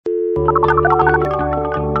Hi,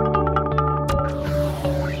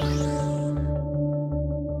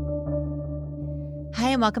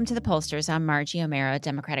 and welcome to The Pollsters. I'm Margie O'Mara,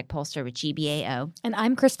 Democratic pollster with GBAO. And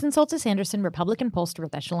I'm Kristen Soltis-Anderson, Republican pollster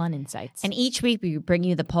with Echelon Insights. And each week we bring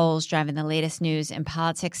you the polls driving the latest news in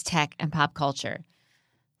politics, tech, and pop culture.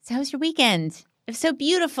 So how was your weekend? It was so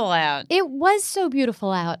beautiful out. It was so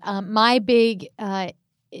beautiful out. My big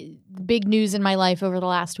news in my life over the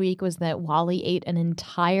last week was that Wally ate an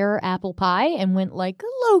entire apple pie and went like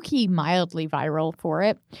low-key mildly viral for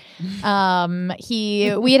it.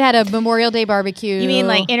 We had a Memorial Day barbecue. You mean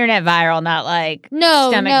like internet viral, not like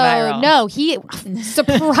stomach viral? No, he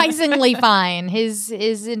surprisingly fine. His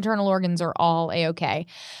internal organs are all A-okay.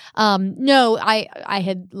 No, I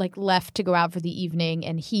had like left to go out for the evening,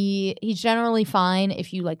 and he's generally fine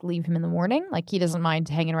if you like leave him in the morning. Like he doesn't mind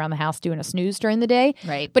hanging around the house doing a snooze during the day.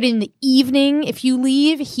 Right. But in the evening, if you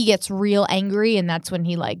leave, he gets real angry, and that's when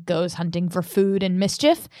he like goes hunting for food and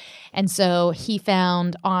mischief. And so he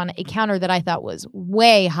found on a counter that I thought was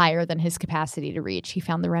way higher than his capacity to reach, he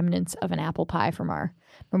found the remnants of an apple pie from our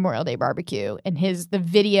Memorial Day barbecue, and the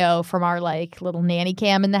video from our like little nanny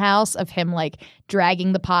cam in the house of him like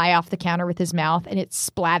dragging the pie off the counter with his mouth and it's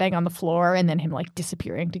splatting on the floor and then him like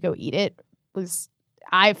disappearing to go eat it was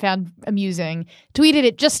I found amusing. Tweeted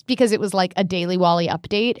it just because it was like a Daily Wally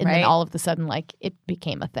update, and then all of a sudden like it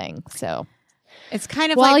became a thing. So it's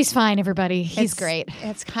kind of Wally's fine, everybody. He's great.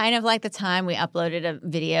 It's kind of like the time we uploaded a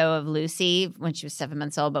video of Lucy when she was 7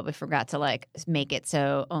 months old, but we forgot to like make it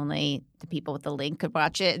so only the people with the link could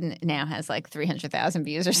watch it, and it now has like 300,000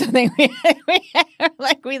 views or something. we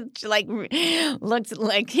looked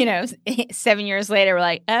like 7 years later we're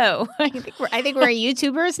like, oh, I think we're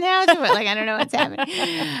YouTubers now. Like I don't know what's happening.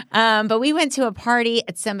 But we went to a party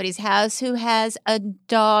at somebody's house who has a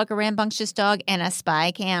dog, a rambunctious dog, and a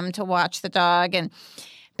spy cam to watch the dog. And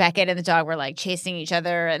Beckett and the dog were like chasing each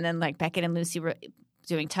other, and then like Beckett and Lucy were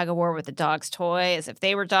doing tug of war with the dog's toy as if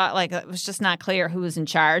they were dog. Like it was just not clear who was in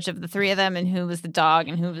charge of the three of them and who was the dog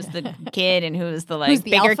and who was the kid and who was the like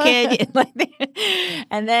bigger alpha? Kid.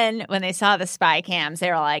 And then when they saw the spy cams, they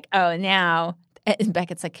were like, "Oh, now." And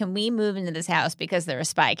Beckett's like, "Can we move into this house because there are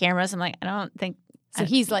spy cameras?" I'm like, "I don't think." So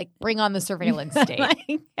he's like, bring on the surveillance state.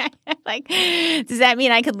 like, does that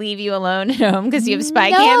mean I could leave you alone at home because you have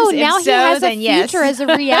spy cams? No, now he has a future as a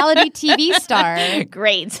reality TV star.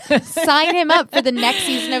 Great. Sign him up for the next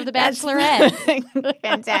season of The Bachelorette.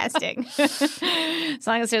 Fantastic. As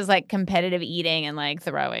long as there's like competitive eating and like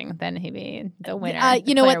throwing, then he'd be the winner.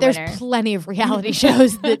 You know what? There's plenty of reality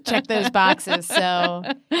shows that check those boxes. So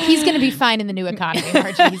he's going to be fine in the new economy,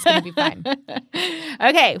 Margie. He's going to be fine.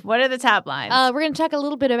 Okay. What are the top lines? We're going to talk a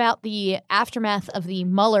little bit about the aftermath of the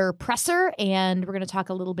Mueller presser, and we're going to talk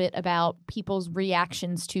a little bit about people's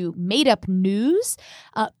reactions to made-up news.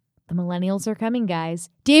 The millennials are coming, guys.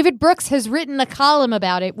 David Brooks has written a column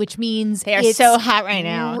about it, which means they're so hot right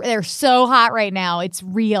now. They're so hot right now. It's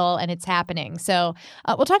real and it's happening. So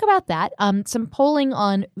we'll talk about that. Some polling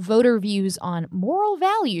on voter views on moral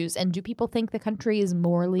values, and do people think the country is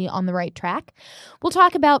morally on the right track? We'll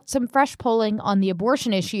talk about some fresh polling on the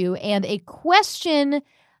abortion issue and a question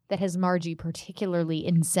that has Margie particularly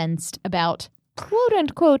incensed about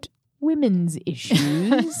quote-unquote women's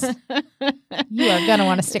issues. You are going to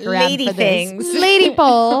want to stick around Lady for things. this. Lady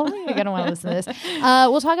poll. You're going to want to listen to this.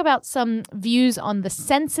 We'll talk about some views on the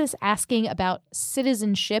census, asking about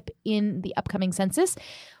citizenship in the upcoming census.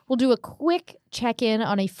 We'll do a quick check-in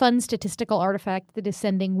on a fun statistical artifact that is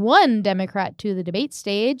sending one Democrat to the debate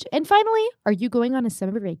stage. And finally, are you going on a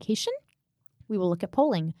summer vacation? We will look at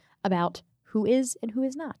polling about who is and who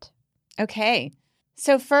is not. Okay.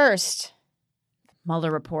 So first,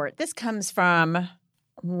 Mueller report. This comes from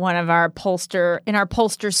one of our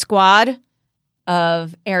pollster squad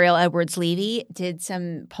of Ariel Edwards-Levy did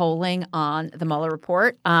some polling on the Mueller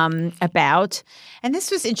report about, and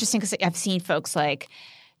this was interesting because I've seen folks like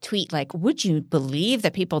tweet like, would you believe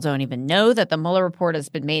that people don't even know that the Mueller report has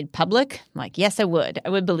been made public? I'm like, yes, I would. I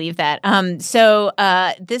would believe that. So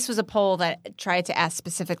this was a poll that tried to ask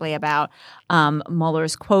specifically about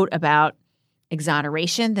Mueller's quote about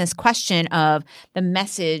exoneration, this question of the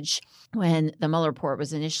message when the Mueller report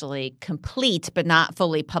was initially complete but not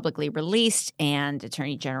fully publicly released, and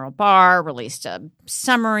Attorney General Barr released a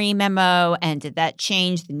summary memo, and did that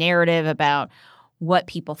change the narrative about what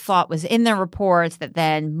people thought was in the reports that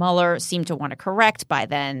then Mueller seemed to want to correct by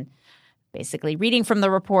then basically reading from the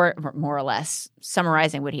report, more or less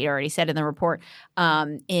summarizing what he already said in the report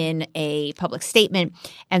in a public statement.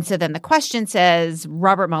 And so then the question says,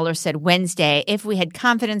 Robert Mueller said Wednesday, if we had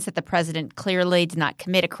confidence that the president clearly did not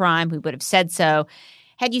commit a crime, we would have said so.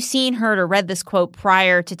 had you seen, heard, or read this quote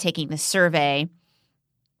prior to taking this survey,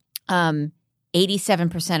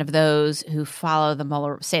 87% of those who follow the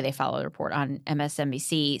Mueller, say they follow the report on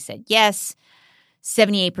MSNBC, said yes.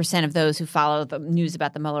 78% of those who follow the news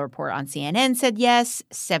about the Mueller report on CNN said yes.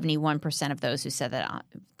 71% of those who said that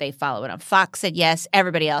they follow it on Fox said yes.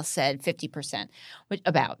 Everybody else said 50%,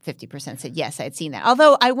 about 50% said yes, I had seen that.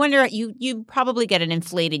 Although I wonder, you probably get an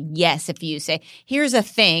inflated yes if you say, here's a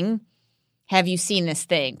thing. Have you seen this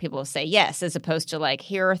thing? People will say yes, as opposed to like,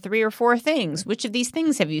 here are 3 or 4 things. Which of these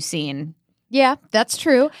things have you seen? Yeah, that's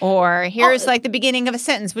true. Or here's like the beginning of a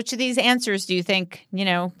sentence. Which of these answers do you think,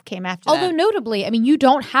 came after that? Although notably, I mean, you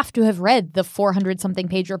don't have to have read the 400-something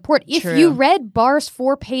page report. If you read Barr's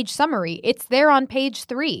 4-page summary, it's there on page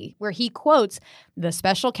 3, where he quotes, the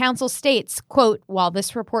special counsel states, quote, while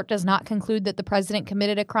this report does not conclude that the president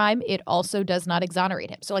committed a crime, it also does not exonerate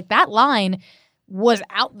him. So like that line was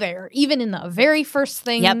out there, even in the very first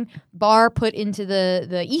thing Barr put into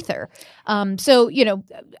the ether. So,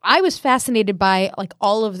 I was fascinated by like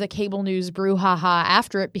all of the cable news brouhaha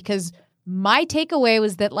after it, because my takeaway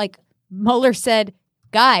was that like Mueller said,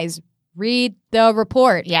 guys, read the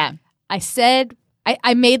report. Yeah. I said,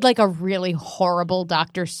 I made like a really horrible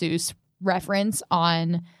Dr. Seuss reference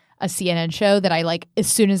on a CNN show that I like,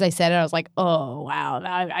 as soon as I said it, I was like, oh, wow,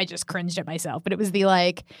 I just cringed at myself. But it was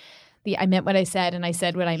I meant what I said and I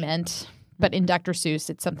said what I meant. But in Dr. Seuss,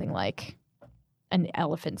 it's something like an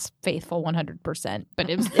elephant's faithful 100%. But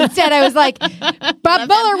instead I was like, Bob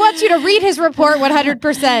Mueller wants you to read his report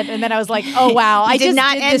 100%. And then I was like, oh, wow. I did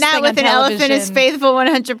not end that with an elephant is faithful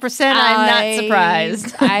 100%. I'm not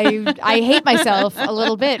surprised. I hate myself a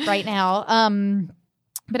little bit right now.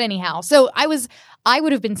 But anyhow, so I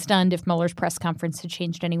would have been stunned if Mueller's press conference had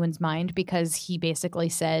changed anyone's mind, because he basically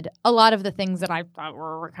said a lot of the things that I thought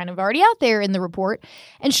were kind of already out there in the report.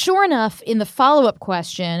 And sure enough, in the follow-up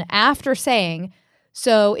question, after saying,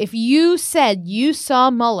 so if you said you saw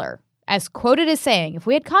Mueller, as quoted as saying, if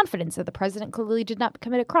we had confidence that the president clearly did not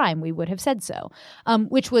commit a crime, we would have said so,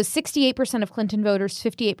 which was 68% of Clinton voters,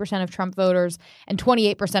 58% of Trump voters, and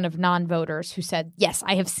 28% of non-voters who said, yes,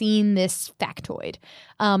 I have seen this factoid.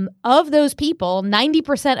 Of those people,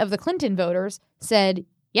 90% of the Clinton voters said,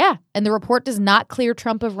 yeah, and the report does not clear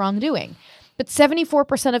Trump of wrongdoing. But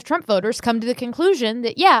 74% of Trump voters come to the conclusion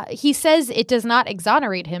that, yeah, he says it does not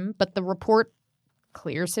exonerate him, but the report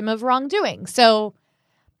clears him of wrongdoing. So,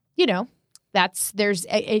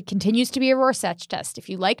 it continues to be a Rorschach test. If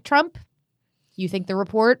you like Trump, you think the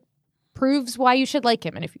report proves why you should like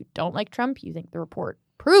him. And if you don't like Trump, you think the report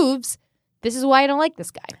proves this is why I don't like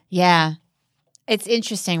this guy. Yeah. It's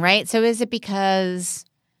interesting, right? So is it because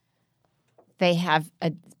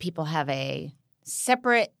people have a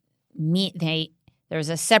separate there's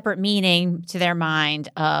a separate meaning to their mind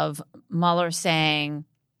of Mueller saying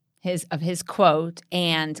his quote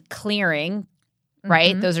and clearing,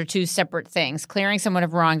 right? Mm-hmm. Those are two separate things. Clearing someone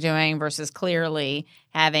of wrongdoing versus clearly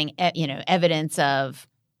having evidence of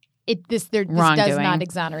this does not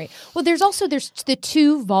exonerate. Well, there's the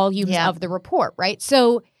 2 volumes of the report, right?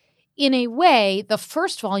 So in a way, the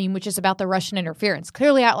first volume, which is about the Russian interference,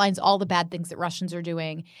 clearly outlines all the bad things that Russians are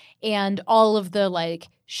doing and all of the like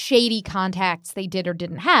shady contacts they did or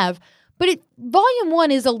didn't have. But volume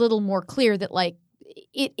 1 is a little more clear that like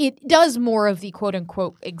it does more of the quote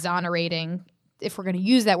unquote exonerating, if we're going to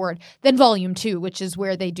use that word, than volume 2, which is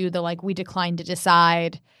where they do the like, we decline to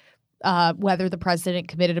decide whether the president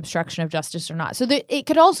committed obstruction of justice or not. So it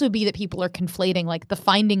could also be that people are conflating like the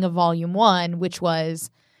finding of volume 1, which was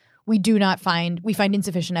we find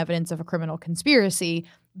insufficient evidence of a criminal conspiracy,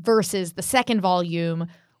 versus the second volume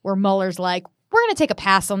where Mueller's like, we're going to take a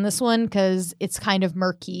pass on this one because it's kind of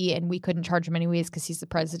murky and we couldn't charge him anyways because he's the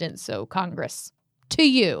president. So Congress, to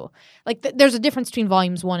you. Like there's a difference between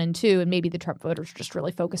volumes 1 and 2, and maybe the Trump voters are just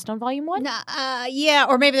really focused on volume 1. Yeah,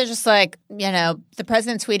 or maybe they're just like, the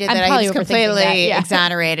president tweeted that he was completely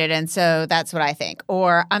exonerated, and so that's what I think.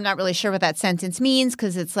 Or I'm not really sure what that sentence means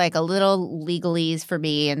because it's like a little legalese for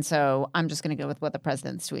me, and so I'm just going to go with what the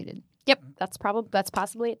president's tweeted. Yep, that's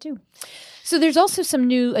possibly it too. So there's also a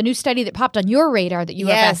new study that popped on your radar that you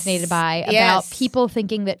were fascinated by about people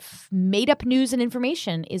thinking that made-up news and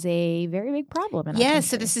information is a very big problem in our country.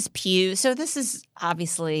 So this is Pew. So this is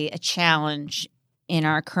obviously a challenge in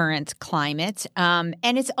our current climate. And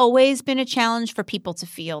it's always been a challenge for people to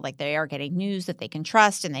feel like they are getting news that they can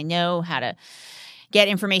trust and they know how to get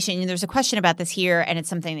information. And there's a question about this here, and it's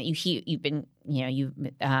something that you've been,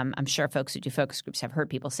 I'm sure folks who do focus groups have heard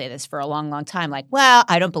people say this for a long, long time. Like, well,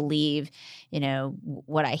 I don't believe,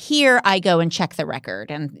 what I hear. I go and check the record.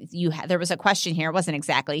 And there was a question here. It wasn't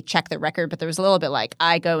exactly check the record, but there was a little bit like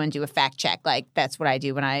I go and do a fact check. Like that's what I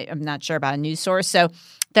do when I'm not sure about a news source. So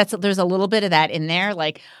there's a little bit of that in there.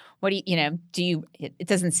 Like, what do you, it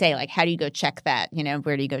doesn't say like, how do you go check that?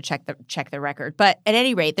 Where do you go check the record? But at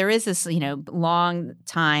any rate, there is this, long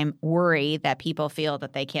time worry that people feel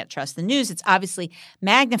that they can't trust the news. It's obviously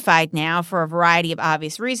magnified now for a variety of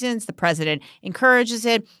obvious reasons. The president encourages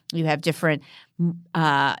it. You have different,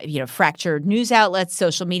 fractured news outlets,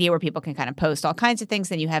 social media where people can kind of post all kinds of things.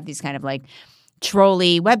 Then you have these kind of like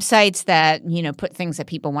trolly websites that put things that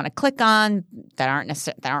people want to click on that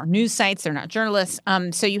aren't news sites. They're not journalists.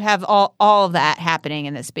 So you have all of that happening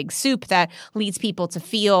in this big soup that leads people to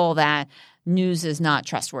feel that news is not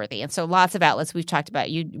trustworthy. And so lots of outlets we've talked about.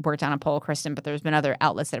 You worked on a poll, Kristen, but there's been other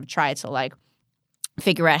outlets that have tried to like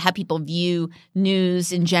figure out how people view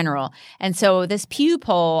news in general. And so this Pew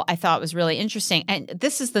poll I thought was really interesting. And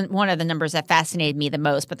this is one of the numbers that fascinated me the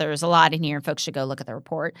most, but there was a lot in here and folks should go look at the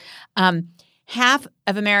report. Half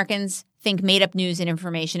of Americans think made-up news and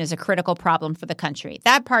information is a critical problem for the country.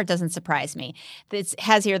 That part doesn't surprise me. It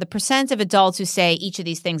has here the percent of adults who say each of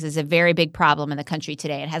these things is a very big problem in the country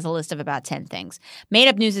today. It has a list of about 10 things.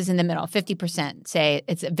 Made-up news is in the middle. 50% say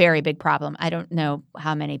it's a very big problem. I don't know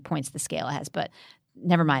how many points the scale has, but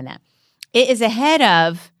never mind that. It is ahead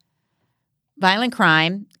of violent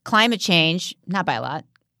crime, climate change, not by a lot,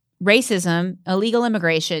 racism, illegal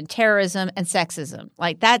immigration, terrorism, and sexism.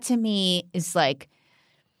 Like that to me is like,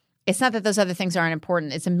 it's not that those other things aren't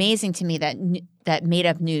important. It's amazing to me that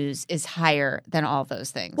made-up news is higher than all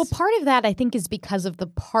those things. Well, part of that I think is because of the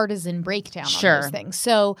partisan breakdown on those things.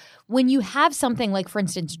 So when you have something like, for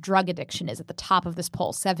instance, drug addiction is at the top of this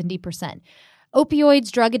poll, 70%.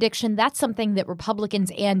 Opioids, drug addiction, that's something that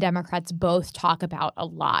Republicans and Democrats both talk about a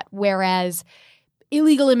lot, whereas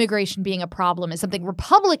illegal immigration being a problem is something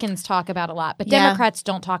Republicans talk about a lot, but Democrats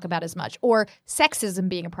don't talk about as much. Or sexism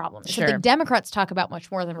being a problem is something Democrats talk about much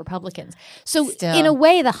more than Republicans. So in a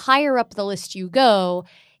way, the higher up the list you go,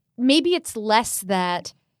 maybe it's less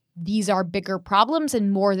that these are bigger problems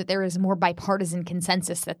and more that there is more bipartisan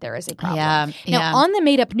consensus that there is a problem. Now, on the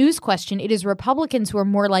made-up news question, it is Republicans who are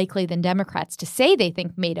more likely than Democrats to say they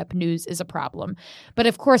think made-up news is a problem. But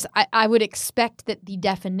of course, I would expect that the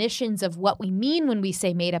definitions of what we mean when we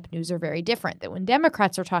say made-up news are very different. That when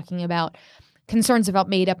Democrats are talking about concerns about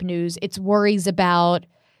made-up news, it's worries about,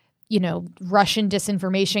 Russian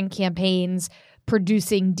disinformation campaigns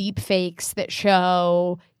producing deep fakes that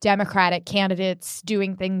show Democratic candidates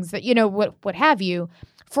doing things that, what have you.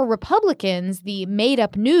 For Republicans, the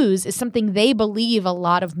made-up news is something they believe a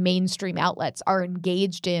lot of mainstream outlets are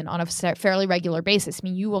engaged in on a fairly regular basis. I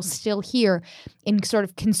mean, you will still hear in sort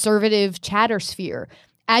of conservative chatter sphere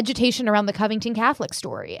agitation around the Covington Catholic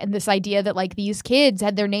story and this idea that like these kids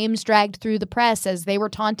had their names dragged through the press as they were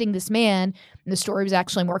taunting this man. And the story was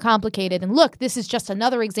actually more complicated. And look, this is just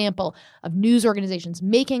another example of news organizations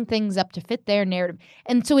making things up to fit their narrative.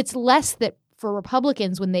 And so it's less that for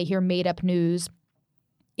Republicans, when they hear made up news,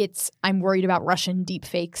 it's I'm worried about Russian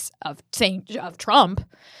deepfakes of Trump.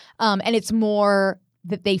 And it's more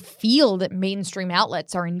that they feel that mainstream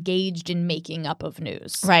outlets are engaged in making up of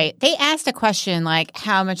news. Right. They asked a question like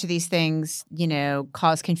how much of these things,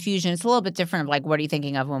 cause confusion. It's a little bit different of like what are you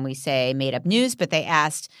thinking of when we say made up news? But they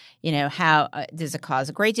asked, how does it cause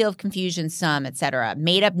a great deal of confusion, some, et cetera.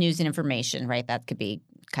 Made up news and information, right? That could be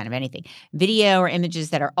kind of anything. Video or images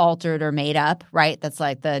that are altered or made up, right? That's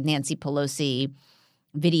like the Nancy Pelosi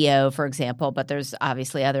video, for example, but there's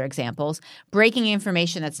obviously other examples. Breaking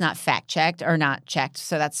information that's not fact-checked or not checked,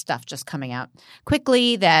 so that's stuff just coming out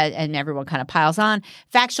quickly and everyone kind of piles on.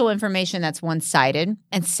 Factual information that's one-sided,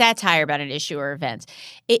 and satire about an issue or event.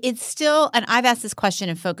 It's still – and I've asked this question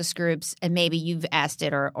in focus groups, and maybe you've asked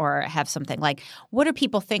it or have something like, what are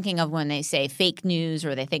people thinking of when they say fake news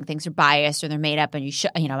or they think things are biased or they're made up? And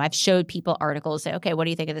I've showed people articles, say, okay, what do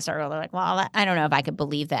you think of this article? They're like, well, I don't know if I could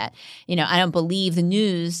believe that. I don't believe the news.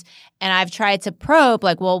 And I've tried to probe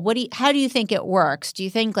like, well, how do you think it works? Do you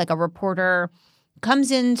think like a reporter comes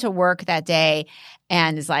into work that day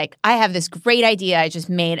and is like, I have this great idea I just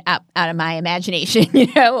made up out of my imagination,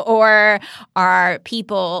 or are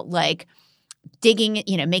people like digging,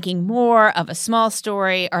 making more of a small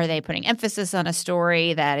story? Are they putting emphasis on a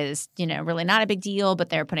story that is, really not a big deal, but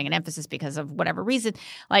they're putting an emphasis because of whatever reason?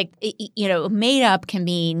 Like, made up can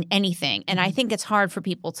mean anything. And I think it's hard for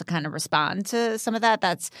people to kind of respond to some of that.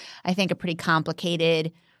 That's, I think, a pretty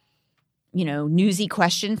complicated newsy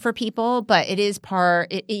question for people, but it is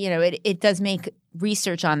it does make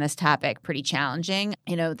research on this topic pretty challenging.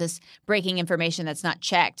 This breaking information that's not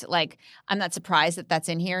checked. Like, I'm not surprised that that's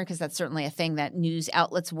in here because that's certainly a thing that news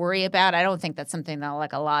outlets worry about. I don't think that's something that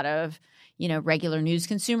like a lot of regular news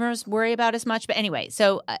consumers worry about as much. But anyway,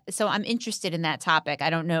 so I'm interested in that topic. I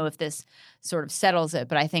don't know if this sort of settles it,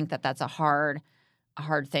 but I think that that's a hard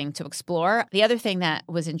thing to explore. The other thing that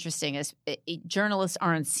was interesting is journalists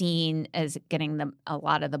aren't seen as getting a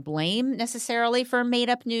lot of the blame necessarily for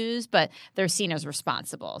made-up news, but they're seen as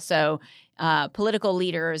responsible. So political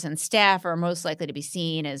leaders and staff are most likely to be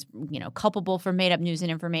seen as culpable for made-up news and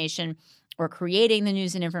information or creating the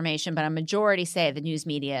news and information, but a majority say the news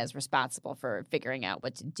media is responsible for figuring out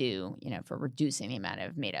what to do, for reducing the amount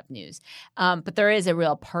of made-up news. But there is a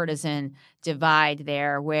real partisan divide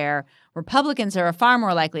there where Republicans are far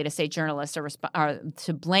more likely to say journalists are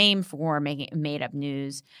to blame for making made-up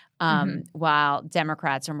news, while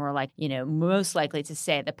Democrats are more most likely to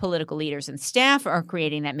say that political leaders and staff are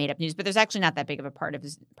creating that made-up news. But there's actually not that big of a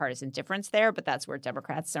partisan difference there, but that's where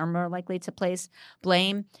Democrats are more likely to place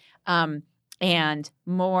blame. And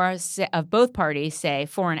more of both parties say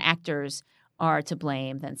foreign actors are to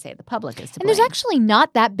blame than say the public is to blame. And there's actually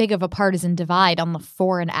not that big of a partisan divide on the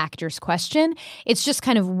foreign actors question. It's just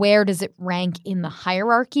kind of where does it rank in the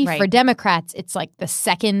hierarchy? Right. For Democrats, it's like the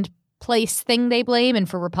second place thing they blame, and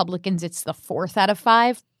for Republicans, it's the 4th out of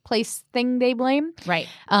 5 place thing they blame. Right.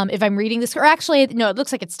 If I'm reading this, or actually, no, it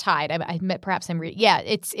looks like it's tied. Perhaps I'm reading. Yeah,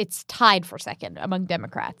 it's tied for second among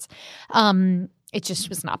Democrats. It just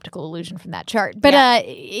was an optical illusion from that chart. But,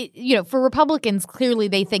 for Republicans, clearly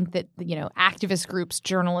they think that, activist groups,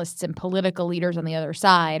 journalists, and political leaders on the other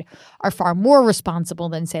side are far more responsible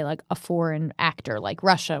than, say, like a foreign actor like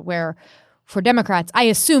Russia, where for Democrats, I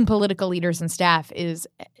assume political leaders and staff is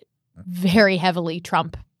very heavily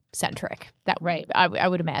Trump-centric. Right. I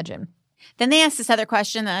would imagine. Then they asked this other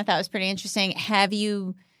question that I thought was pretty interesting. Have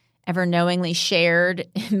you ever knowingly shared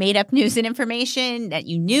made-up news and information that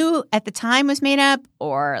you knew at the time was made up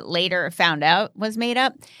or later found out was made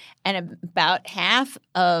up? And about half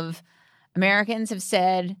of Americans have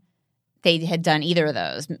said they had done either of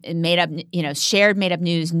those, shared made-up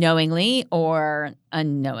news knowingly or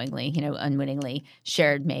unknowingly, unwittingly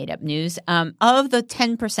shared made-up news. Of the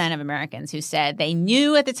 10% of Americans who said they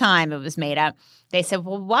knew at the time it was made up, they said,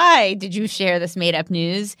 well, why did you share this made-up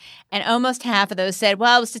news? And almost half of those said,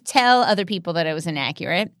 well, it was to tell other people that it was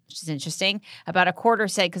inaccurate, which is interesting. About a quarter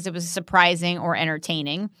said because it was surprising or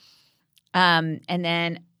entertaining. And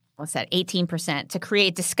then, what's that, 18% to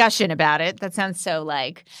create discussion about it. That sounds so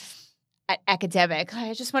academic.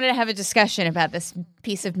 I just wanted to have a discussion about this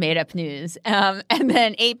piece of made-up news. And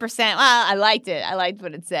then 8%, well, I liked it. I liked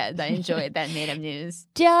what it said. I enjoyed that made-up news.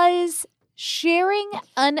 Does sharing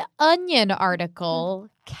an Onion article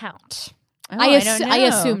count? Oh, I don't know. I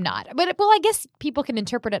assume not. But, I guess people can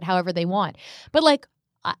interpret it however they want. But,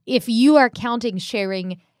 if you are counting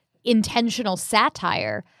sharing intentional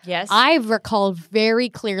satire, yes, I recall very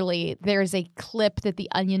clearly there's a clip that The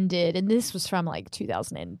Onion did, and this was from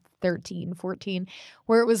 2013, 14,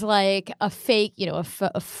 where it was like a fake, a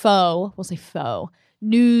faux, we'll say faux,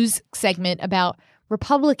 news segment about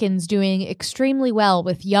Republicans doing extremely well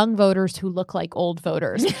with young voters who look like old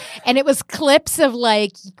voters. And it was clips of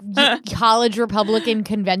college Republican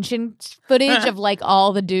convention footage of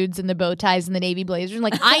all the dudes in the bow ties and the navy blazers.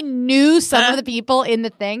 And I knew some of the people in the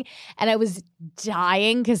thing and I was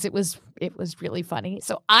dying because it was really funny.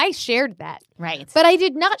 So I shared that. Right. But I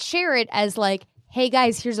did not share it as hey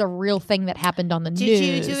guys, here's a real thing that happened on the news.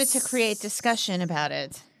 Did you do it to create discussion about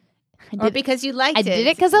it? Or because you liked it? I did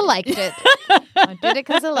it because I liked it. I did it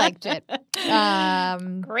because I liked it.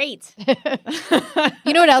 Great.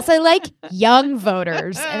 You know what else I like? Young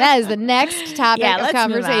voters. And that is the next topic of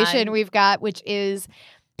conversation we've got, which is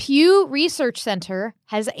Pew Research Center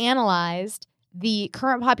has analyzed the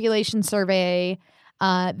current population survey,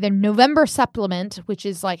 the November supplement, which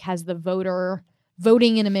is has the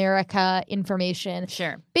voting in America information.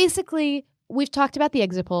 Sure. Basically, we've talked about the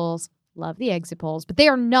exit polls. Love the exit polls, but they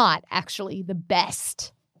are not actually the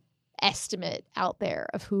best estimate out there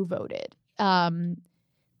of who voted.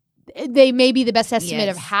 They may be the best estimate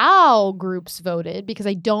of how groups voted because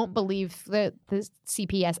I don't believe that the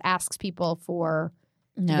CPS asks people for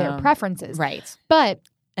their preferences. Right.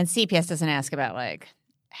 And CPS doesn't ask about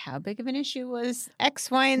how big of an issue was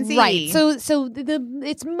X, Y, and Z. Right. So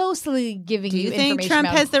it's mostly giving you information. Do you think Trump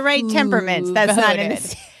has the right temperament? That's voted. not in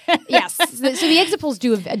the Yes. So the exit polls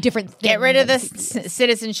do a different thing. Get rid of the than CBS.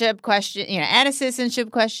 citizenship question, add a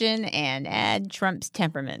citizenship question and add Trump's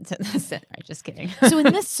temperament to the center. Just kidding. So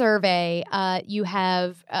in this survey, you've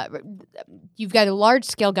got a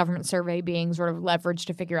large-scale government survey being sort of leveraged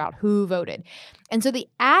to figure out who voted. And so they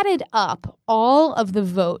added up all of the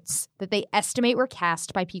votes that they estimate were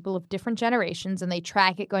cast by people of different generations, and they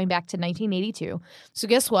track it going back to 1982. So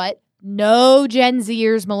guess what? No Gen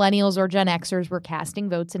Zers, millennials, or Gen Xers were casting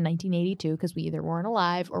votes in 1982 because we either weren't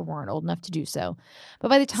alive or weren't old enough to do so. But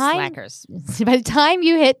by the time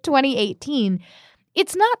you hit 2018,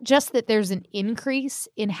 it's not just that there's an increase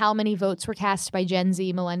in how many votes were cast by Gen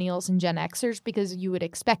Z, millennials, and Gen Xers, because you would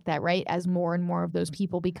expect that, right? As more and more of those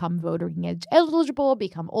people become voting eligible,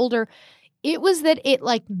 become older. It was that it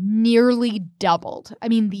nearly doubled. I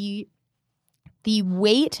mean, the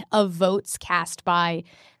weight of votes cast by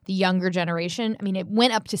the younger generation, I mean, it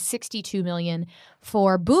went up to 62 million.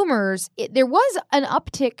 For boomers, there was an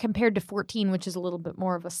uptick compared to 14, which is a little bit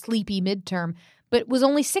more of a sleepy midterm, but it was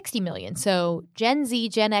only 60 million. So Gen Z,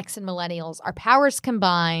 Gen X, and millennials, our powers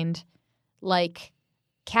combined, like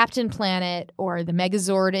Captain Planet or the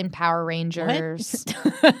Megazord in Power Rangers.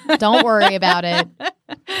 Don't worry about it.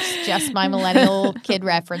 It's just my millennial kid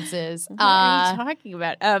references. What are you talking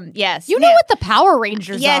about? Yes. You know what the Power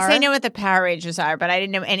Rangers are. Yes, I know what the Power Rangers are, but I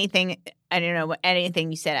didn't know anything. I didn't know what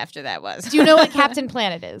anything you said after that was. Do you know what Captain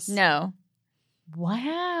Planet is? No.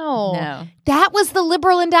 Wow. No. That was the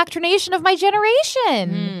liberal indoctrination of my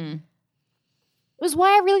generation. It was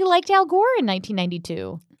why I really liked Al Gore in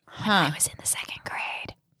 1992. I was in the second grade.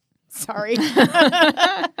 Sorry.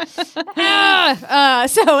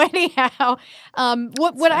 So anyhow,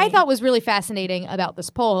 what I thought was really fascinating about this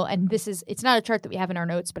poll, and it's not a chart that we have in our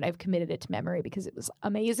notes, but I've committed it to memory because it was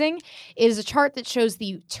amazing, is a chart that shows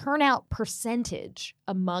the turnout percentage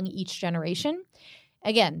among each generation.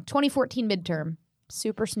 Again, 2014 midterm,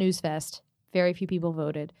 super snooze fest. Very few people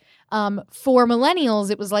voted. For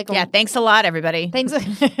millennials, it was thanks a lot, everybody. Thanks.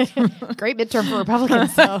 Great midterm for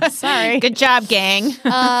Republicans, so sorry. Good job, gang.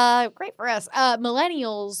 Great for us.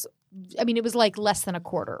 Millennials, I mean, it was less than a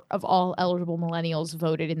quarter of all eligible millennials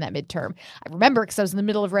voted in that midterm. I remember because I was in the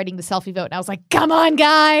middle of writing the selfie vote, and I was like, come on,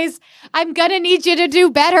 guys. I'm going to need you to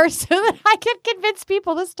do better so that I can convince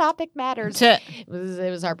people this topic matters. It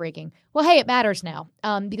was heartbreaking. Well, hey, it matters now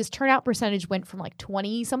because turnout percentage went from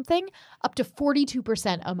 20-something up to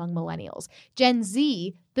 42% among millennials. Gen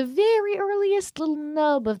Z, the very earliest little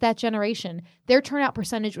nub of that generation, their turnout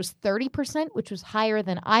percentage was 30%, which was higher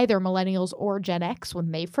than either millennials or Gen X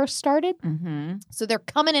when they first started. Mm-hmm. So they're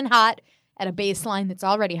coming in hot at a baseline that's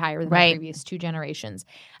already higher than the previous two generations.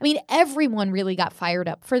 I mean, everyone really got fired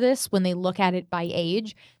up for this when they look at it by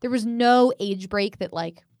age. There was no age break that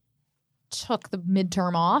took the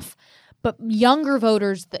midterm off. But younger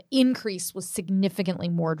voters, the increase was significantly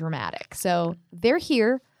more dramatic. So they're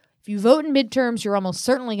here. If you vote in midterms, you're almost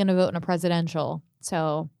certainly going to vote in a presidential.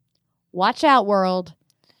 So watch out, world.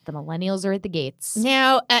 The millennials are at the gates.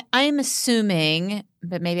 Now, I'm assuming,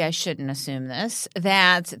 but maybe I shouldn't assume this,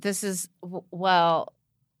 that this is,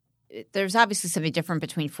 there's obviously something different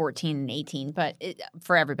between 14 and 18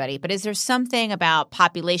 for everybody. But is there something about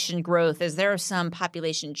population growth? Is there some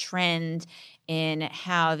population trend in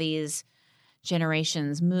how these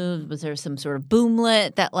generations moved? Was there some sort of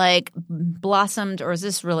boomlet that blossomed? Or is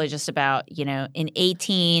this really just about, in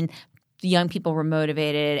 18, the young people were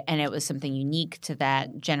motivated and it was something unique to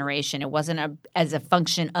that generation? It wasn't as a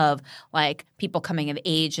function of people coming of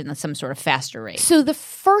age in some sort of faster rate. So the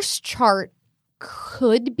first chart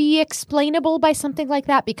could be explainable by something like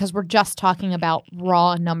that because we're just talking about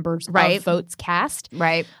raw numbers of votes cast.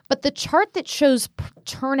 Right. But the chart that shows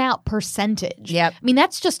turnout percentage, yep. I mean,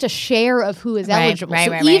 that's just a share of who is eligible.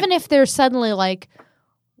 Even if there's suddenly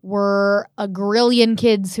we're a grillion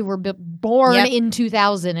kids who were born in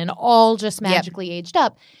 2000 and all just magically aged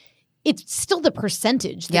up, it's still the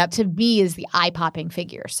percentage that to me is the eye-popping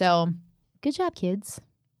figure. So good job, kids.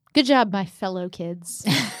 Good job, my fellow kids.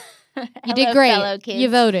 You did great. You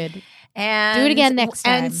voted. And do it again next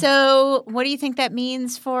time. And so what do you think that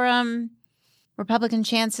means for Republican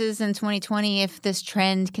chances in 2020 if this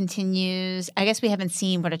trend continues? I guess we haven't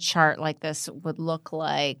seen what a chart like this would look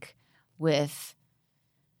like with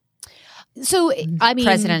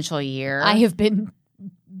presidential year. I have been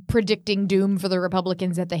predicting doom for the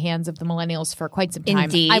Republicans at the hands of the millennials for quite some time.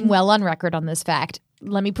 Indeed. I'm well on record on this fact.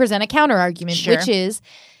 Let me present a counter argument, which is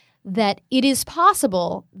that it is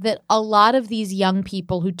possible that a lot of these young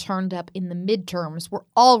people who turned up in the midterms were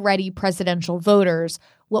already presidential voters.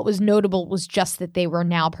 What was notable was just that they were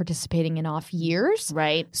now participating in off years.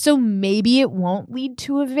 Right. So maybe it won't lead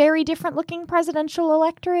to a very different looking presidential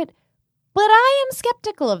electorate. But I am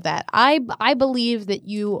skeptical of that. I believe that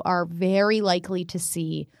you are very likely to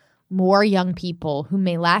see more young people who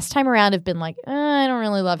may last time around have been like, I don't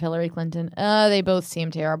really love Hillary Clinton. They both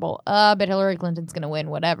seem terrible. But Hillary Clinton's going to win,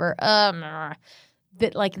 whatever.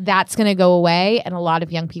 That's going to go away. And a lot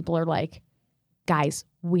of young people are like, guys,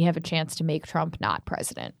 we have a chance to make Trump not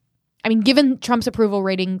president. I mean, given Trump's approval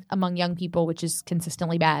rating among young people, which is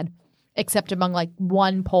consistently bad, except among like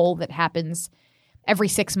one poll that happens every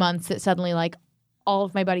 6 months that suddenly like all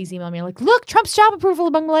of my buddies email me like, look, Trump's job approval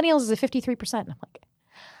among millennials is at 53%. And I'm like,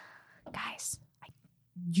 guys,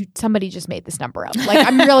 somebody just made this number up. Like,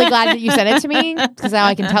 I'm really glad that you sent it to me because now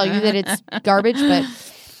I can tell you that it's garbage, but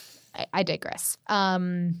I digress.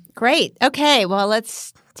 Great. Okay. Well,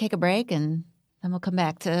 let's take a break and then we'll come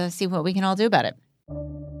back to see what we can all do about it.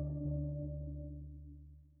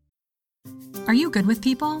 Are you good with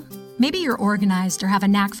people? Maybe you're organized or have a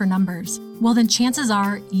knack for numbers. Well, then chances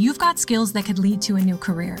are you've got skills that could lead to a new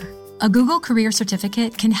career. A Google Career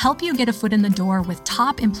Certificate can help you get a foot in the door with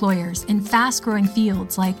top employers in fast-growing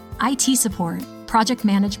fields like IT support, project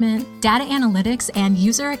management, data analytics, and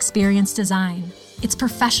user experience design. It's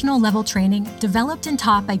professional-level training developed and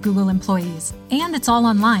taught by Google employees. And it's all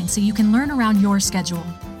online, so you can learn around your schedule.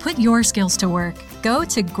 Put your skills to work. Go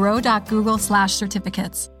to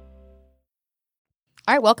grow.google/certificates.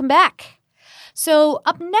 All right, welcome back. So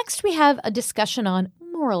up next, we have a discussion on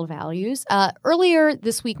moral values. Earlier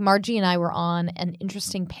this week, Margie and I were on an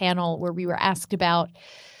interesting panel where we were asked about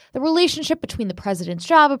the relationship between the president's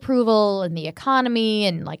job approval and the economy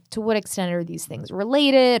and like to what extent are these things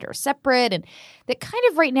related or separate. And that kind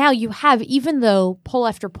of right now you have, even though poll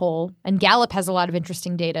after poll, and Gallup has a lot of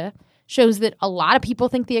interesting data, shows that a lot of people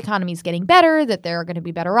think the economy is getting better, that they're going to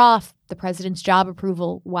be better off. The president's job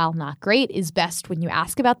approval, while not great, is best when you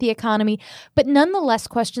ask about the economy. But nonetheless,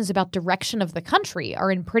 questions about direction of the country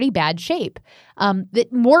are in pretty bad shape.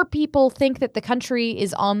 That more people think that the country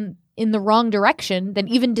is in the wrong direction than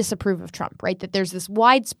even disapprove of Trump, right? That there's this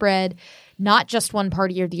widespread, not just one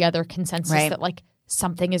party or the other consensus that like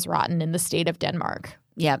something is rotten in the state of Denmark.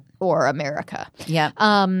 Yep. Or America. Yep.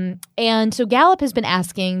 And so Gallup has been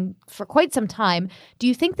asking for quite some time, do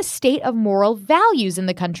you think the state of moral values in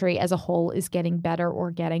the country as a whole is getting better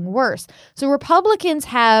or getting worse? So Republicans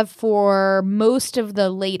have, for most of the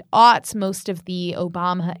late aughts, most of the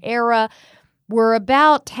Obama era, were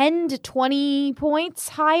about 10 to 20 points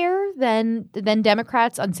higher than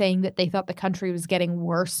Democrats on saying that they thought the country was getting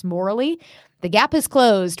worse morally. The gap is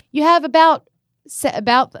closed. You have about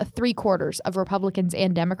 3/4 of Republicans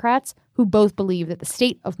and Democrats who both believe that the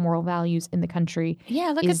state of moral values in the country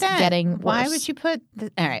is getting worse. Why would you put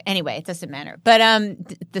all right. Anyway, it doesn't matter. But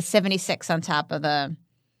the 76 on top of the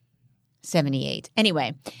 78.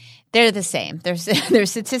 Anyway, they're the same. They're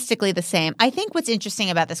statistically the same. I think what's interesting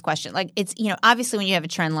about this question, like it's, obviously when you have a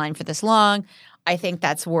trend line for this long, I think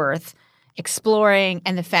that's worth exploring,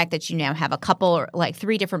 and the fact that you now have a couple or like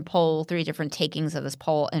three different takings of this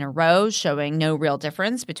poll in a row showing no real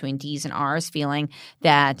difference between D's and R's, feeling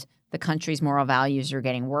that the country's moral values are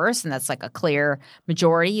getting worse, and that's like a clear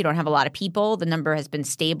majority. You don't have a lot of people. The number has been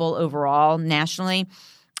stable overall nationally,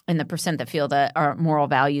 and the percent that feel that our moral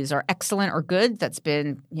values are excellent or good, that's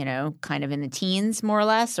been, kind of in the teens more or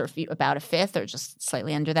less, or about a fifth or just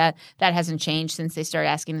slightly under that. That hasn't changed since they started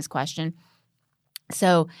asking this question.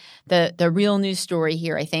 So the real news story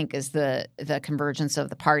here, I think, is the convergence of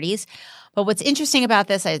the parties. But what's interesting about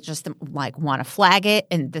this, I just want to flag it,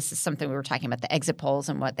 and this is something we were talking about, the exit polls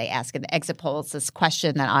and what they ask in the exit polls. This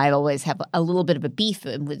question that I always have a little bit of a beef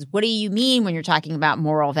with: what do you mean when you're talking about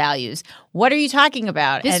moral values? What are you talking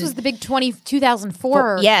about? This was the big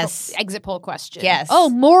 2004 exit poll question. Yes. Oh,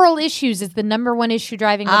 moral issues is the number one issue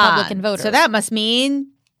driving Republican voters. So that must mean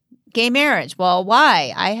gay marriage. Well,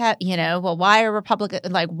 why? Why are Republicans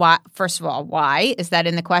why? First of all, why is that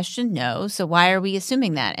in the question? No. So why are we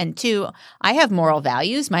assuming that? And two, I have moral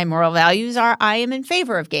values. My moral values are I am in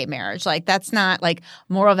favor of gay marriage. That's not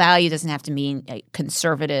moral value doesn't have to mean a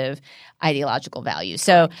conservative ideological value.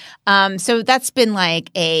 So, so that's been both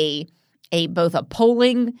a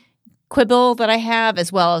polling quibble that I have,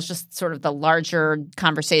 as well as just sort of the larger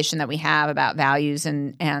conversation that we have about values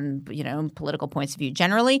and political points of view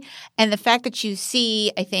generally. And the fact that you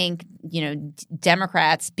see, I think,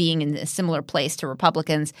 Democrats being in a similar place to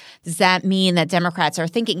Republicans, does that mean that Democrats are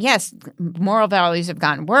thinking, yes, moral values have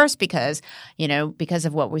gotten worse because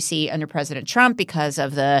of what we see under President Trump, because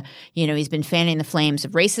of the, he's been fanning the flames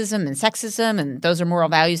of racism and sexism, and those are moral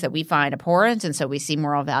values that we find abhorrent, and so we see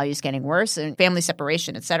moral values getting worse, and family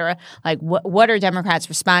separation, et cetera. Like, what are Democrats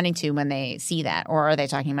responding to when they see that? Or are they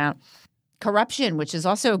talking about corruption, which is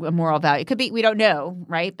also a moral value? It could be, we don't know,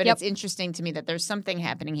 right? But It's interesting to me that there's something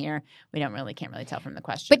happening here. We can't really tell from the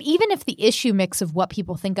question. But even if the issue mix of what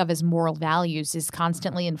people think of as moral values is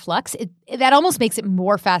constantly in flux, that almost makes it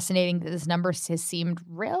more fascinating that this number has seemed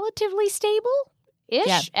relatively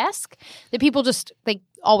stable-ish-esque. That people they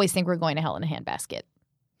always think we're going to hell in a handbasket.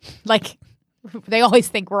 Like, they always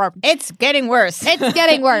think it's getting worse. It's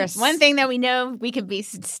getting worse. One thing that we know we can be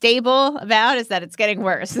stable about is that it's getting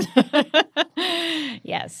worse.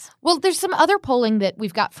 Yes. Well, there's some other polling that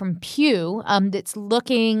we've got from Pew that's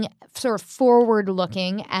looking sort of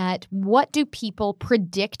forward-looking at what do people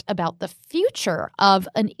predict about the future of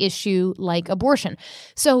an issue like abortion.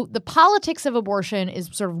 So the politics of abortion is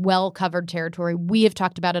sort of well-covered territory. We have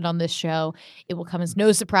talked about it on this show. It will come as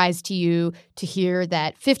no surprise to you to hear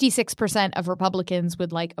that 56% of Republicans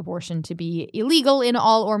would like abortion to be illegal in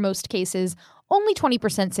all or most cases. Only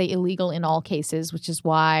 20% say illegal in all cases, which is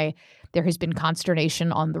why there has been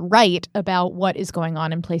consternation on the right about what is going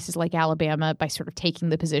on in places like Alabama by sort of taking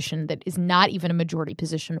the position that is not even a majority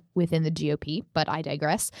position within the GOP, but I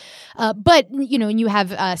digress. But you have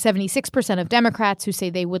 76% of Democrats who say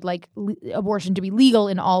they would like abortion to be legal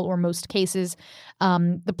in all or most cases.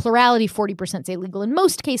 The plurality, 40% say legal in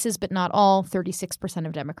most cases, but not all. 36%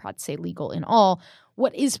 of Democrats say legal in all.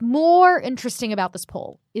 What is more interesting about this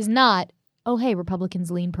poll is not, oh, hey, Republicans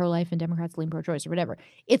lean pro-life and Democrats lean pro-choice or whatever.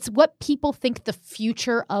 It's what people think the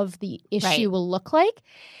future of the issue will look like.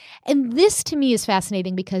 And this, to me, is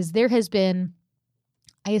fascinating because there has been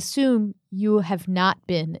 – I assume you have not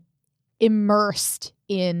been immersed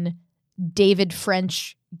in David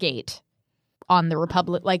French Gate on the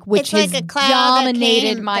Republic, which has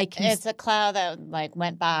dominated my – It's a cloud that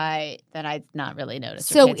went by that I'd not really noticed.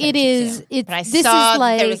 So it is – but I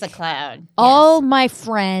saw there was a cloud. All my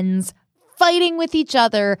friends – fighting with each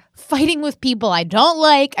other, fighting with people I don't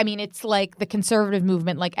like. I mean, it's like the conservative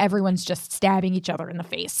movement, like everyone's just stabbing each other in the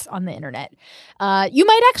face on the internet. You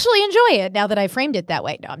might actually enjoy it now that I framed it that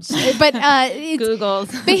way. No, I'm just but Google's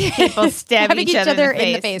people stabbing each other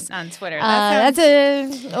in the face on Twitter.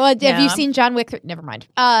 Have you seen John Wick? Never mind.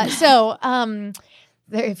 If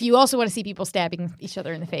you also want to see people stabbing each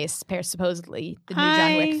other in the face, supposedly the new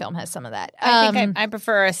John Wick film has some of that. I think I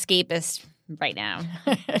prefer escapist right now.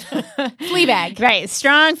 Fleabag. Right.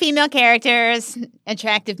 Strong female characters,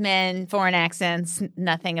 attractive men, foreign accents,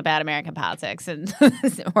 nothing about American politics and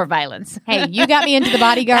or violence. Hey, you got me into The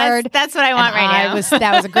Bodyguard. That's what I want right now.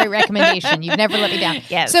 That was a great recommendation. You've never let me down.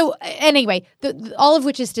 Yes. So anyway, all of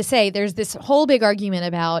which is to say there's this whole big argument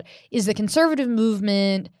about is the conservative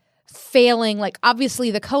movement failing, like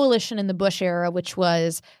obviously the coalition in the Bush era, which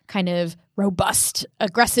was kind of robust,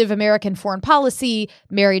 aggressive American foreign policy,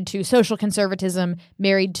 married to social conservatism,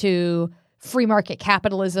 married to free market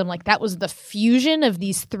capitalism. Like that was the fusion of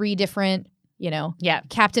these three different,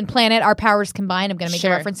 Captain Planet, our powers combined. I'm going to make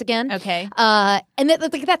a reference again. Okay. And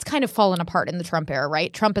that's kind of fallen apart in the Trump era,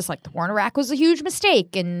 right? Trump is like the war in Iraq was a huge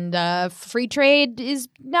mistake and free trade is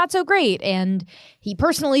not so great. And he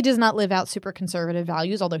personally does not live out super conservative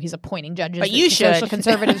values, although he's appointing judges but you should. Social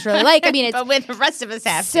conservatives really like. I mean, it's, but when the rest of us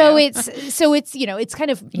have so to. It's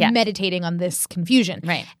kind of meditating on this confusion.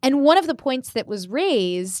 Right. And one of the points that was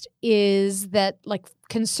raised is that like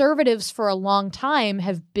conservatives for a long time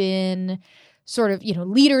have been sort of,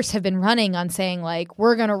 leaders have been running on saying like,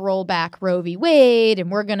 we're going to roll back Roe v. Wade and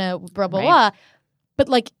we're going to blah, blah, blah. But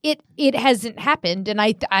like it hasn't happened. And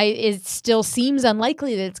it still seems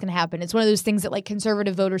unlikely that it's going to happen. It's one of those things that like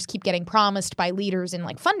conservative voters keep getting promised by leaders in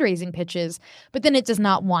like fundraising pitches, but then it does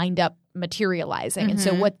not wind up materializing. And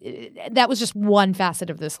so that was just one facet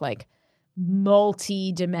of this like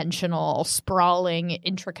multi-dimensional, sprawling,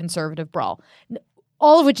 intra-conservative brawl.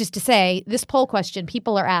 All of which is to say, this poll question,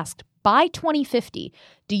 people are asked, by 2050,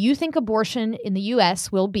 do you think abortion in the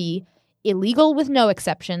U.S. will be illegal with no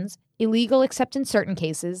exceptions, illegal except in certain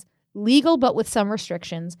cases, legal but with some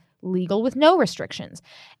restrictions, legal with no restrictions?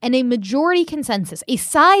 And a majority consensus, a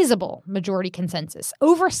sizable majority consensus,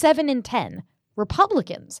 over 7 in 10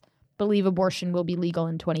 Republicans believe abortion will be legal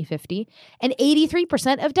in 2050, and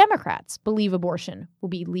 83% of Democrats believe abortion will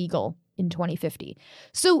be legal in 2050.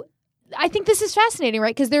 So I think this is fascinating,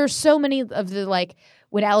 right? Because there are so many of the, like,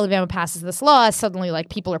 when Alabama passes this law, suddenly, like,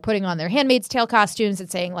 people are putting on their Handmaid's Tale costumes and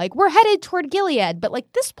saying, like, we're headed toward Gilead. But,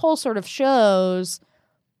 like, this poll sort of shows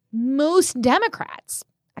most Democrats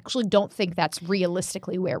actually don't think that's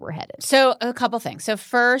realistically where we're headed. So a couple things. So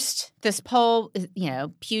first, this poll,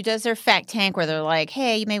 Pew does their fact tank where they're like,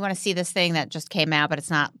 hey, you may want to see this thing that just came out, but it's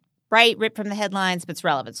not ripped from the headlines, but it's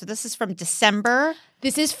relevant. So this is from December.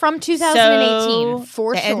 This is from 2018, so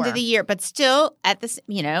for the sure. end of the year. But still, at this,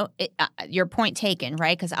 your point taken,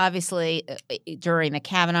 right? Because obviously, during the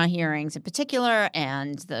Kavanaugh hearings in particular,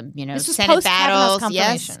 and the this was Senate post-Kavanaugh's battles,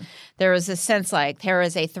 yes, confirmation. there was a sense like there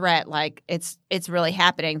is a threat, like it's really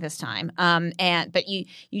happening this time. But you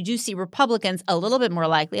do see Republicans a little bit more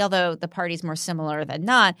likely, although the party's more similar than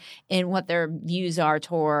not, in what their views are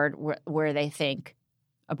toward where they think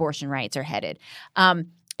abortion rights are headed.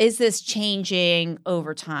 Is this changing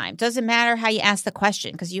over time? Doesn't matter how you ask the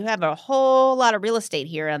question, because you have a whole lot of real estate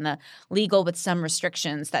here on the legal with some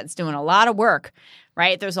restrictions that's doing a lot of work,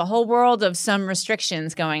 right? There's a whole world of some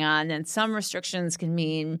restrictions going on, and some restrictions can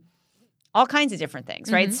mean all kinds of different things,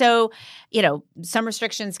 right? Mm-hmm. So, some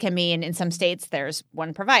restrictions can mean in some states there's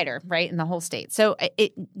one provider, right, in the whole state. So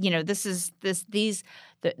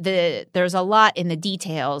there's a lot in the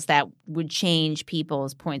details that would change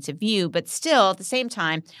people's points of view, but still at the same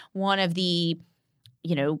time, one of the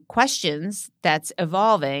questions that's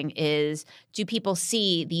evolving is, do people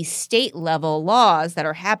see these state level laws that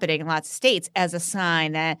are happening in lots of states as a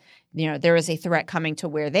sign that there is a threat coming to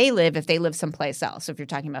where they live if they live someplace else? So if you're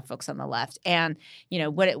talking about folks on the left, and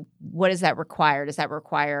what does that require? Does that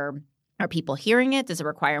require, are people hearing it? Does it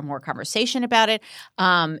require more conversation about it?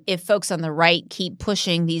 If folks on the right keep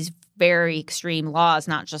pushing these very extreme laws,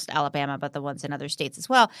 not just Alabama, but the ones in other states as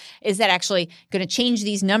well, is that actually going to change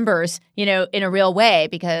these numbers, in a real way?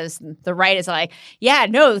 Because the right is like, yeah,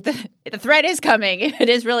 no, the threat is coming. It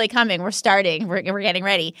is really coming. We're starting. We're getting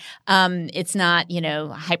ready. It's not,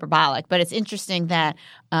 hyperbolic, but it's interesting that,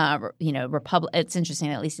 it's interesting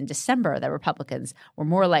that at least in December that Republicans were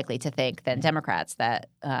more likely to think than Democrats that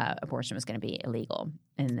abortion was going to be illegal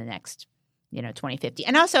in the next 2050.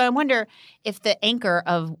 And also, I wonder if the anchor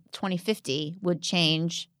of 2050 would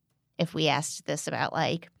change if we asked this about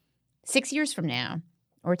like 6 years from now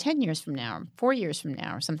or 10 years from now or 4 years from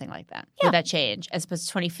now or something like that. Yeah. Would that change as opposed to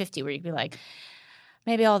 2050 where you'd be like,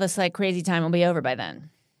 maybe all this like crazy time will be over by then?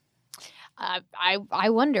 I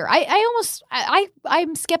wonder.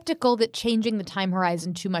 I'm skeptical that changing the time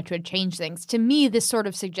horizon too much would change things. To me, this sort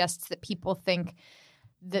of suggests that people think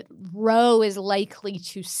that Roe is likely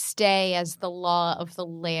to stay as the law of the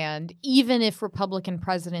land, even if Republican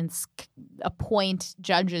presidents appoint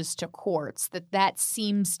judges to courts, that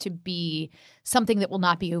seems to be something that will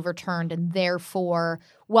not be overturned. And therefore,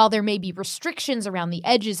 while there may be restrictions around the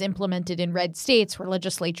edges implemented in red states where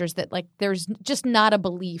legislatures that like there's just not a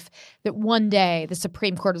belief that one day the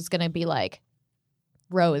Supreme Court is going to be like,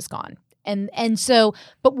 Roe is gone. And so,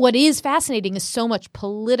 but what is fascinating is so much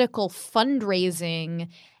political fundraising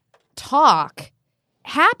talk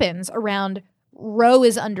happens around Roe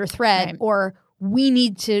is under threat, right, or you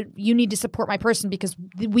need to support my person because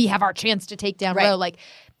we have our chance to take down Roe. Like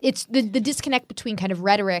it's the disconnect between kind of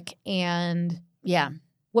rhetoric and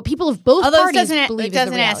what people of both parties believe. It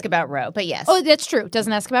doesn't ask about Roe, but yes. Oh, that's true. It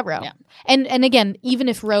doesn't ask about Roe. Yeah. And again, even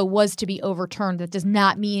if Roe was to be overturned, that does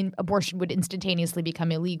not mean abortion would instantaneously become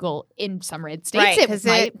illegal in some red states. Right, because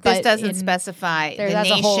this doesn't specify the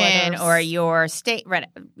nation or your state. Right.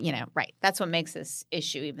 That's what makes this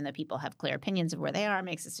issue, even though people have clear opinions of where they are,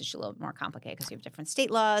 makes this issue a little bit more complicated because you have different state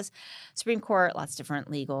laws, Supreme Court, lots of different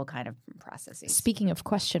legal kind of processes. Speaking of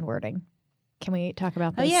question wording, can we talk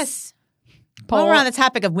about this? Oh, yes. While we're on the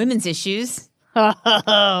topic of women's issues.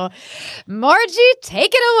 Oh, Margie,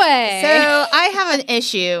 take it away. So I have an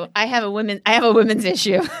issue. I have a women's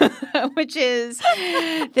issue, which is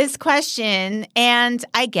this question. And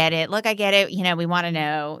I get it. Look, I get it. We want to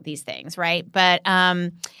know these things, right? But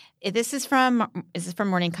this is from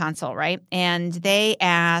Morning Consult, right? And they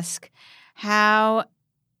ask, how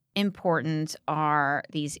important are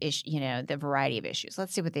these issues, the variety of issues?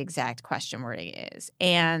 Let's see what the exact question wording is.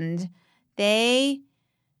 And they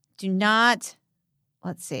do not,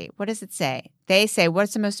 let's see, what does it say? They say,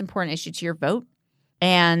 what's the most important issue to your vote?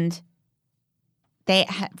 And they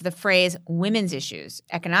have the phrase women's issues,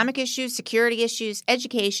 economic issues, security issues,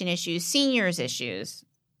 education issues, seniors issues,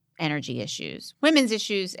 energy issues, women's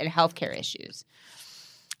issues, and healthcare issues.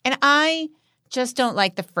 And I just don't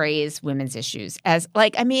like the phrase women's issues as I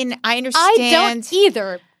understand. I don't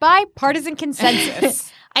either. Bipartisan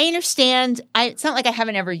consensus. I understand. It's not like I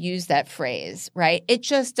haven't ever used that phrase, right? It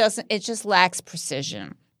just doesn't. It just lacks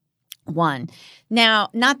precision. One. Now,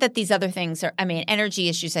 not that these other things are, energy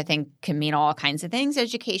issues, I think, can mean all kinds of things.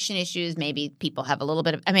 Education issues, maybe people have a little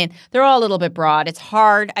bit of, they're all a little bit broad. It's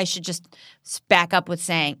hard. I should just back up with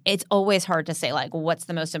saying it's always hard to say, like, what's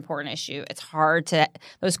the most important issue? It's hard to,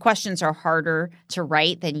 those questions are harder to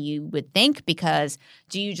write than you would think, because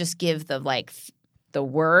do you just give the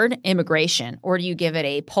word immigration, or do you give it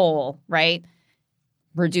a poll, right?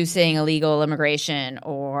 Reducing illegal immigration,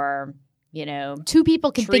 or two people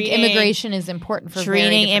can think immigration is important for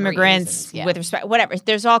treating immigrants with respect, whatever.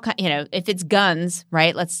 There's all if it's guns,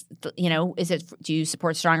 right? Do you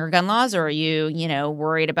support stronger gun laws, or are you,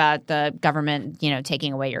 worried about the government,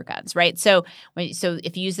 taking away your guns, right? So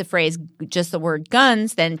if you use the phrase, just the word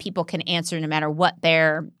guns, then people can answer no matter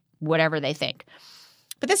whatever they think.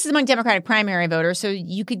 But this is among Democratic primary voters, so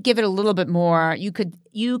you could give it a little bit more. You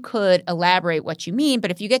could elaborate what you mean,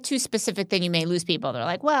 but if you get too specific, then you may lose people. They're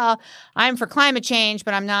like, well, I'm for climate change,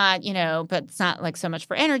 but I'm not, but it's not like so much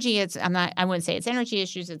for energy. I wouldn't say it's energy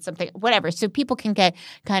issues. It's something, whatever. So people can get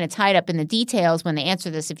kind of tied up in the details when they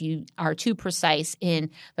answer this if you are too precise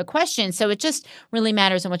in the question. So it just really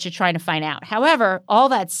matters on what you're trying to find out. However, all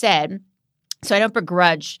that said, so I don't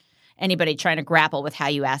begrudge anybody trying to grapple with how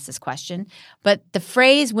you ask this question. But the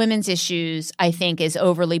phrase women's issues, I think, is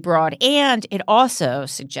overly broad. And it also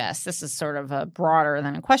suggests, this is sort of a broader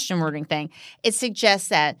than a question wording thing, it suggests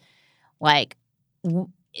that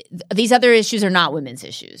these other issues are not women's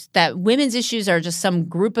issues, that women's issues are just some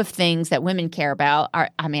group of things that women care about.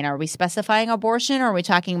 Are we specifying abortion, or are we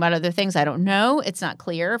talking about other things? I don't know. It's not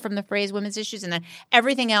clear from the phrase women's issues. And then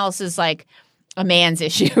everything else is like a man's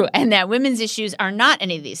issue, and that women's issues are not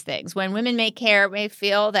any of these things. When women may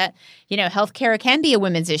feel that, healthcare can be a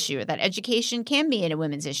women's issue, that education can be a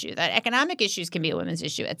women's issue, that economic issues can be a women's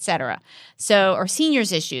issue, et cetera. So, or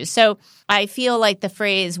seniors issues. So I feel like the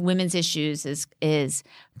phrase women's issues is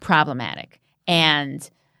problematic. And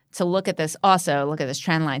to look at this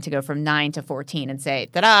trend line to go from 9 to 14 and say,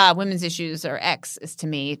 women's issues are X, is, to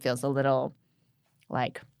me, feels a little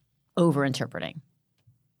like over-interpreting.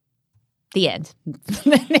 The end.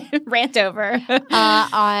 Rant over.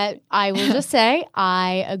 I will just say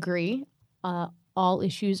I agree. All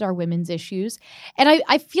issues are women's issues. And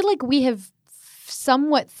I feel like we have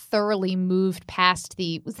somewhat thoroughly moved past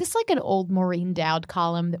was this like an old Maureen Dowd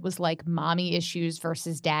column that was like mommy issues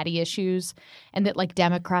versus daddy issues, and that like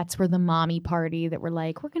Democrats were the mommy party that were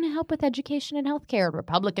like, we're going to help with education and healthcare, and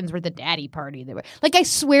Republicans were the daddy party. They were like, I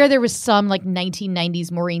swear there was some like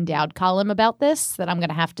 1990s Maureen Dowd column about this that I'm going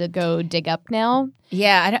to have to go dig up now.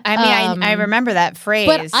 Yeah, I remember that phrase,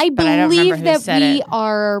 but I believe that we it.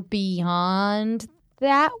 Are beyond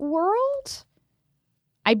that world.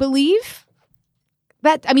 I believe.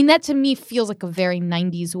 That to me feels like a very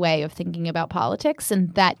 90s way of thinking about politics,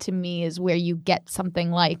 and that to me is where you get something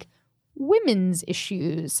like women's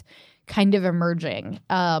issues kind of emerging.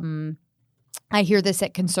 I hear this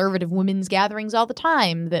at conservative women's gatherings all the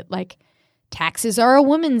time, that like taxes are a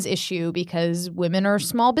women's issue because women are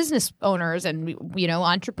small business owners and,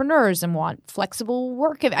 entrepreneurs and want flexible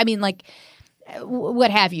work. What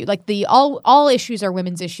have you. Like the all issues are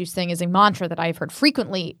women's issues thing is a mantra that I've heard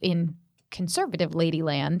frequently in conservative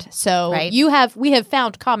ladyland. So right. We have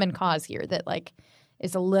found common cause here that like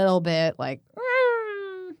is a little bit like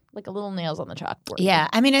a little nails on the chalkboard. Yeah.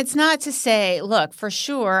 It's not to say, look, for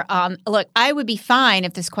sure. I would be fine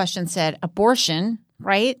if this question said abortion,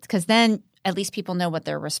 right? Because then at least people know what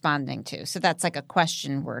they're responding to. So that's like a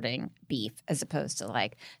question wording beef as opposed to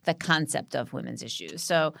like the concept of women's issues.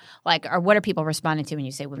 So like, what are people responding to when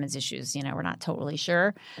you say women's issues? We're not totally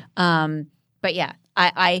sure. But yeah,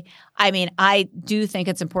 I do think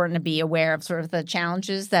it's important to be aware of sort of the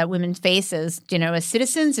challenges that women face as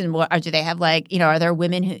citizens, and do they have are there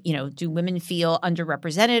women who do women feel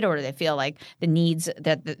underrepresented, or do they feel like the needs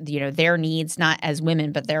that their needs, not as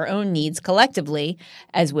women but their own needs collectively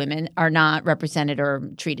as women, are not represented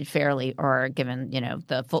or treated fairly or given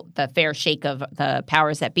the fair shake of the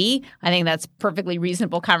powers that be? I think that's perfectly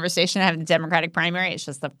reasonable conversation to have in the Democratic primary. It's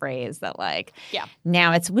just the phrase that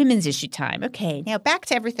now it's women's issue time. Okay, now back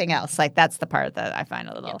to everything else. Like that's the part that I find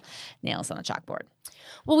a little nails on the chalkboard.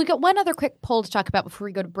 Well, we got one other quick poll to talk about before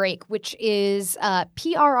we go to break, which is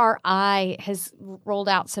PRRI has rolled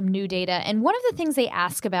out some new data. And one of the things they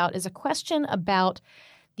ask about is a question about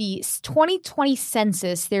the 2020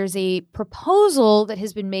 census. There's a proposal that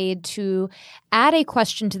has been made to add a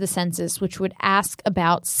question to the census, which would ask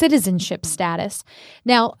about citizenship status.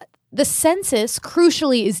 Now, the census,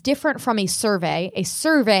 crucially, is different from a survey. A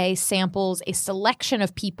survey samples a selection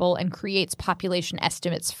of people and creates population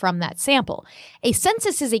estimates from that sample. A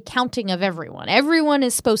census is a counting of everyone. Everyone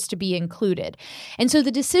is supposed to be included. And so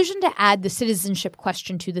the decision to add the citizenship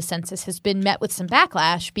question to the census has been met with some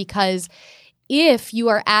backlash because if you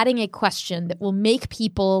are adding a question that will make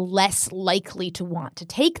people less likely to want to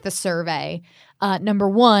take the survey, number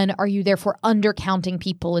one, are you therefore undercounting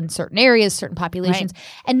people in certain areas, certain populations? Right.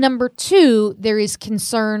 And number two, there is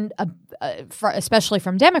concern, especially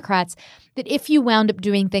from Democrats, that if you wound up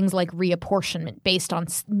doing things like reapportionment based on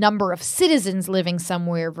number of citizens living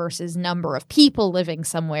somewhere versus number of people living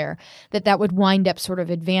somewhere, that would wind up sort of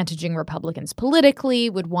advantaging Republicans politically,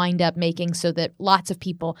 would wind up making so that lots of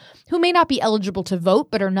people who may not be eligible to vote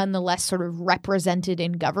but are nonetheless sort of represented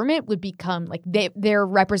in government would become like their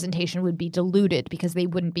representation would be diluted because they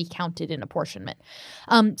wouldn't be counted in apportionment.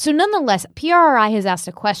 So nonetheless, PRRI has asked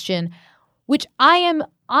a question which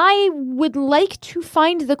I would like to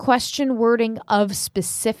find the question wording of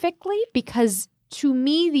specifically, because to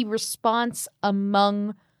me, the response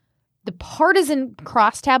among the partisan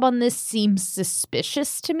crosstab on this seems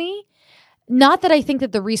suspicious to me. Not that I think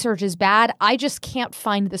that the research is bad. I just can't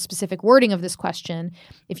find the specific wording of this question.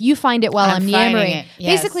 If you find it while I'm yammering.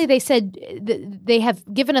 Yes. Basically, they said they have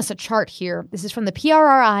given us a chart here. This is from the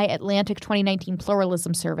PRRI Atlantic 2019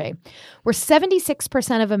 Pluralism Survey, where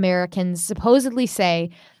 76% of Americans supposedly say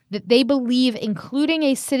that they believe including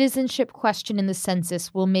a citizenship question in the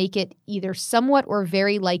census will make it either somewhat or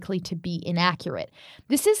very likely to be inaccurate.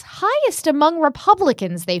 This is highest among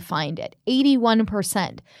Republicans, they find it,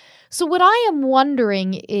 81%. So what I am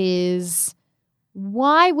wondering is,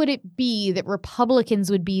 why would it be that Republicans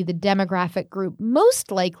would be the demographic group most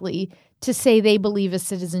likely to say they believe a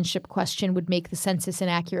citizenship question would make the census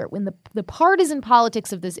inaccurate when the partisan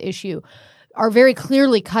politics of this issue are very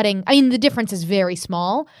clearly cutting? I mean, the difference is very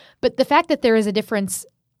small, but the fact that there is a difference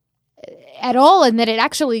at all and that it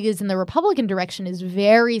actually is in the Republican direction is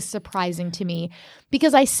very surprising to me,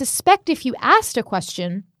 because I suspect if you asked a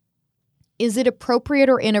question, is it appropriate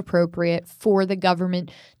or inappropriate for the government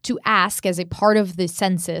to ask as a part of the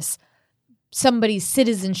census somebody's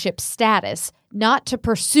citizenship status, not to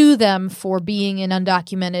pursue them for being an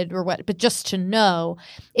undocumented or what, but just to know?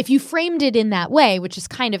 If you framed it in that way, which is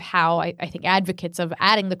kind of how I think advocates of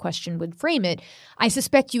adding the question would frame it, I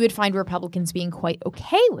suspect you would find Republicans being quite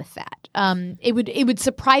okay with that. It would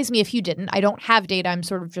surprise me if you didn't. I don't have data. I'm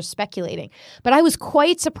sort of just speculating. But I was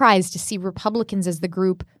quite surprised to see Republicans as the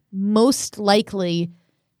group most likely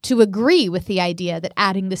to agree with the idea that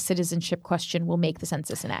adding the citizenship question will make the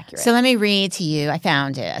census inaccurate. So let me read to you. I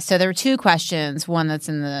found it. So there were two questions, one that's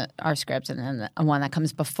in our script and then one that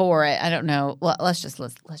comes before it. I don't know. Well, let's just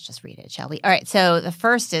read it, shall we? All right. So the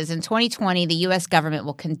first is, in 2020, the U.S. government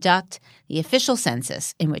will conduct the official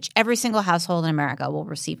census in which every single household in America will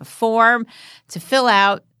receive a form to fill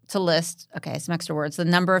out to list, okay, some extra words, the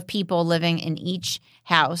number of people living in each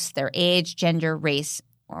house, their age, gender, race,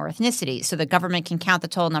 or ethnicity, so the government can count the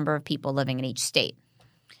total number of people living in each state.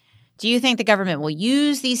 Do you think the government will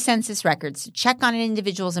use these census records to check on an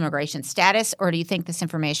individual's immigration status, or do you think this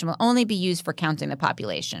information will only be used for counting the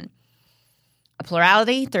population? A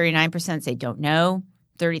plurality, 39% say don't know,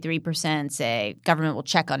 33% say government will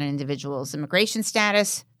check on an individual's immigration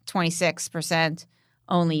status, 26%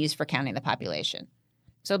 only used for counting the population.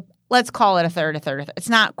 So let's call it a third. It's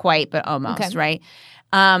not quite, but almost, okay. Right?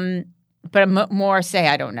 But more say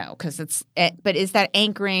I don't know, because but is that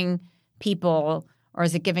anchoring people, or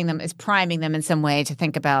is it priming them in some way to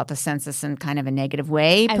think about the census in kind of a negative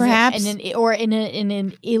way, perhaps? In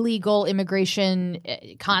an illegal immigration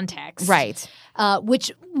context. Right.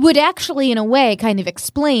 Which would actually, in a way, kind of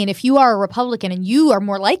explain, if you are a Republican and you are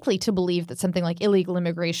more likely to believe that something like illegal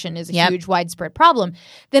immigration is a huge, widespread problem,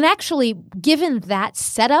 then actually, given that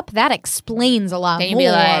setup, that explains a lot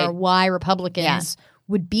more why Republicans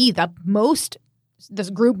would be this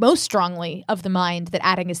group most strongly of the mind that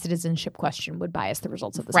adding a citizenship question would bias the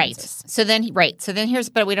results of the census. So then here's,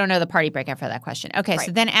 but we don't know the party breakout for that question. Okay, right.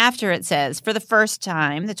 So then after it says, for the first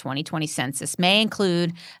time, the 2020 census may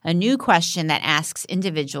include a new question that asks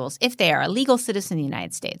individuals if they are a legal citizen of the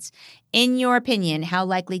United States. In your opinion, how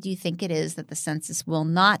likely do you think it is that the census will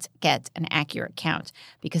not get an accurate count?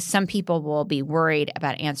 Because some people will be worried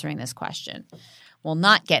about answering this question. Will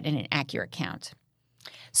not get an accurate count.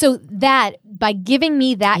 So that, by giving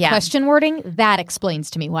me that question wording, that explains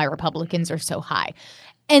to me why Republicans are so high.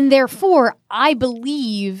 And therefore, I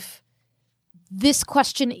believe this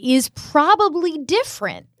question is probably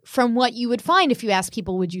different from what you would find if you ask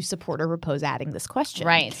people, would you support or oppose adding this question?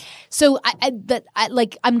 Right. So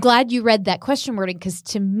I'm glad you read that question wording, because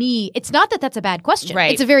to me, it's not that that's a bad question.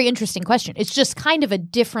 Right. It's a very interesting question. It's just kind of a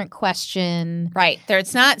different question. Right.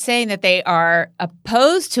 It's not saying that they are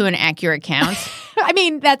opposed to an accurate count. I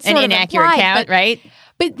mean, that's an sort of inaccurate implied, count, right?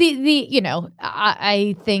 But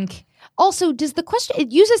I think also, does the question,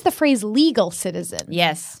 it uses the phrase legal citizen.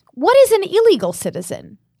 Yes. What is an illegal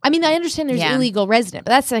citizen? I mean, I understand there's illegal resident, but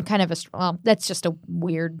that's a kind of that's just a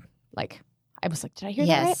weird, I was like, did I hear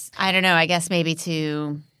that right? Yes. I don't know. I guess maybe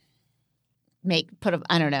to plant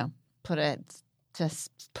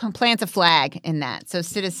a flag in that. So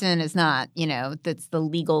citizen is not, that's the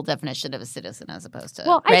legal definition of a citizen as opposed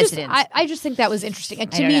to resident. I just think that was interesting.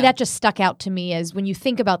 And to don't me, know. that just stuck out to me as when you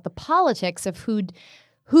think about the politics of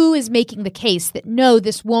who is making the case that, no,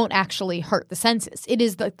 this won't actually hurt the census. It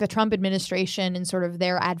is the Trump administration and sort of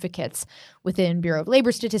their advocates within Bureau of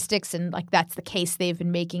Labor Statistics, and that's the case they've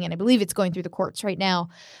been making, and I believe it's going through the courts right now.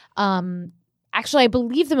 Actually, I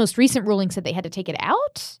believe the most recent ruling said they had to take it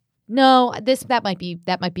out. No, that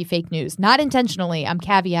might be fake news. Not intentionally. I'm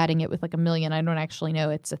caveating it with $1 million. I don't actually know.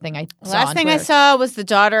 It's a thing I saw. Last thing I saw was the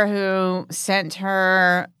daughter who sent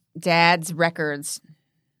her dad's records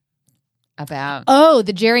about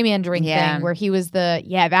the gerrymandering thing where he was that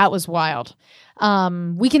was wild.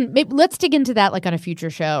 Let's dig into that on a future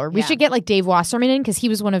show, or we should get Dave Wasserman in, because he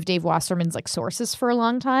was one of Dave Wasserman's sources for a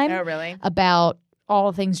long time. Oh, really? About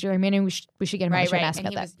all things gerrymandering. We should get him on the show and ask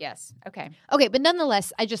about that. Yes. Okay. Okay, but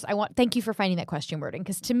nonetheless, thank you for finding that question wording,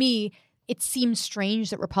 because to me, it seems strange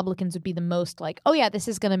that Republicans would be the most this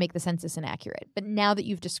is going to make the census inaccurate. But now that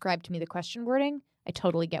you've described to me the question wording, I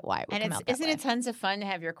totally get why it would come out that isn't way. it tons of fun to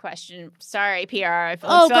have your question? Sorry, PR. I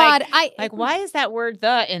feel Oh God, why is that word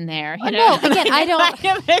 "the" in there? No, again, I don't.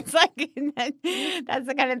 It's that's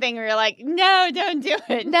the kind of thing where you're like, no, don't do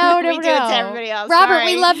it. No, we do it to everybody else. Robert, Sorry.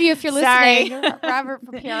 we love you if you're Sorry. listening. Robert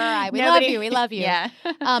from PRI, we love you. We love you. Yeah.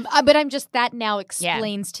 But I'm just, that now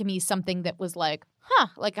explains to me something that was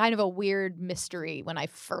kind of a weird mystery when I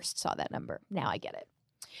first saw that number. Now I get it.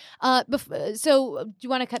 So do you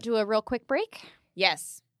want to cut to a real quick break?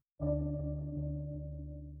 Yes.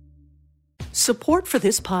 Support for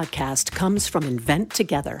this podcast comes from Invent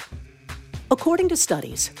Together. According to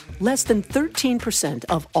studies, less than 13%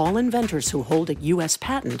 of all inventors who hold a U.S.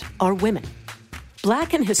 patent are women.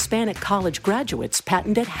 Black and Hispanic college graduates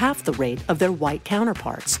patent at half the rate of their white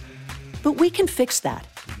counterparts. But we can fix that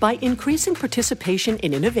by increasing participation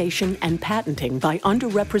in innovation and patenting by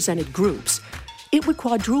underrepresented groups. It would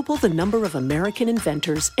quadruple the number of American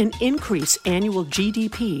inventors and increase annual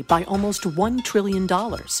GDP by almost $1 trillion.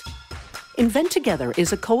 Invent Together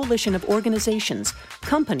is a coalition of organizations,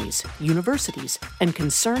 companies, universities, and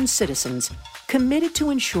concerned citizens committed to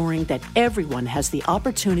ensuring that everyone has the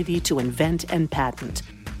opportunity to invent and patent.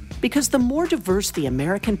 Because the more diverse the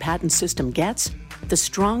American patent system gets, the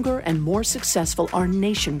stronger and more successful our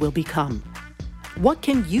nation will become. What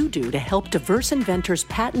can you do to help diverse inventors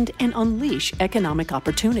patent and unleash economic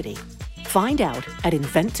opportunity? Find out at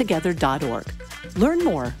inventtogether.org. Learn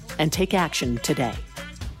more and take action today.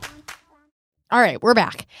 All right, we're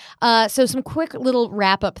back. So some quick little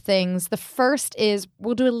wrap-up things. The first is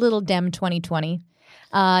we'll do a little Dem 2020.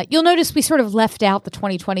 You'll notice we sort of left out the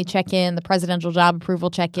 2020 check-in, the presidential job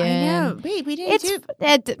approval check-in. I know. Wait, we didn't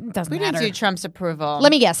It doesn't we matter. didn't do Trump's approval.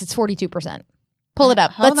 Let me guess. It's 42%. Pull it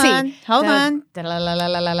up. Hold Let's on. see. Hold on.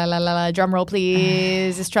 Drum roll,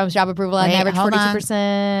 please. Is Trump's job approval on average hold on.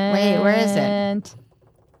 42%? Wait, where is it?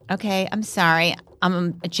 Okay, I'm sorry.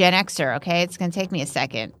 I'm a Gen Xer, okay? It's going to take me a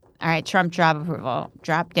second. All right, Trump job approval.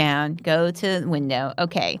 Drop down. Go to the window.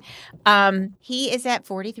 Okay. He is at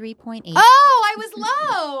 43.8. Oh, I was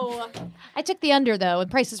low. I took the under, though. When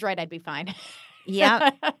Price is Right, I'd be fine. Yeah.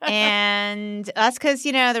 And that's because,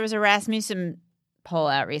 there was a Rasmussen poll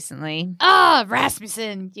out recently.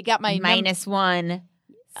 Rasmussen. You got my -1.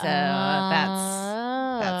 So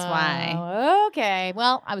that's why. Okay.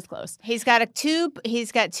 Well, I was close. He's got two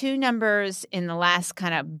numbers in the last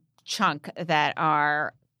kind of chunk that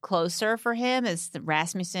are closer for him, is the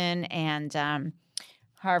Rasmussen and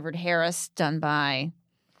Harvard Harris, done by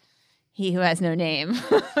he who has no name,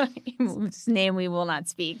 whose name we will not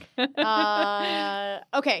speak.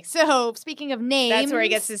 Okay, so speaking of names, that's where he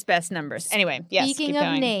gets his best numbers. Anyway, yes. Speaking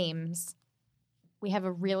of names, we have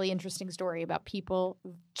a really interesting story about people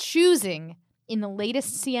choosing in the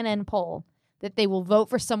latest CNN poll that they will vote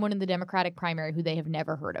for someone in the Democratic primary who they have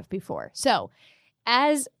never heard of before. So,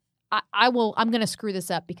 as I'm going to screw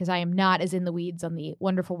this up because I am not as in the weeds on the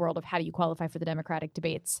wonderful world of how do you qualify for the Democratic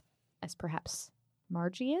debates as perhaps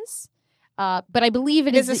Margie is. But I believe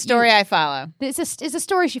It is a story I follow. This is a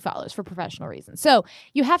story she follows for professional reasons. So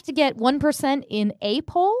you have to get 1% in a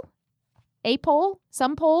poll,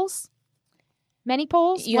 some polls, many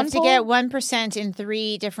polls. You have to get 1% in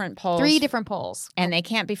 3 different polls. 3 different polls. And they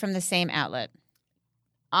can't be from the same outlet.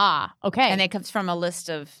 Ah, okay. And it comes from a list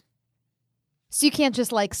of... So you can't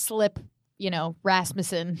just like slip,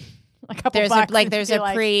 Rasmussen a couple bucks. There's a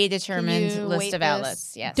predetermined list of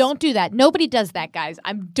outlets. Yes. Don't do that. Nobody does that, guys.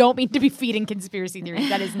 I don't mean to be feeding conspiracy theories.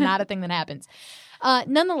 That is not a thing that happens.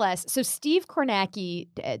 Nonetheless, so Steve Kornacki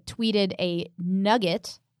tweeted a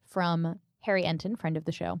nugget from Harry Enton, friend of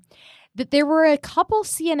the show, that there were a couple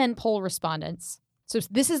CNN poll respondents. So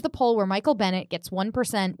this is the poll where Michael Bennet gets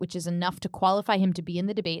 1%, which is enough to qualify him to be in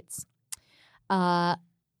the debates.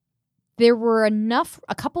 There were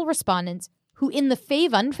a couple respondents who in the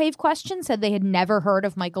fave-unfave question said they had never heard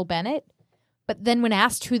of Michael Bennet. But then when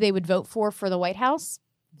asked who they would vote for the White House,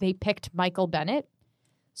 they picked Michael Bennet.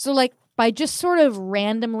 So by just sort of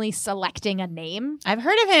randomly selecting a name. I've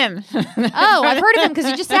heard of him. Oh, I've heard of him because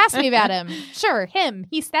you just asked me about him. Sure, him.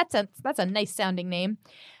 That's a nice sounding name.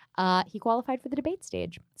 He qualified for the debate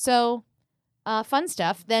stage. So fun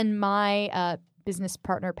stuff. Then my business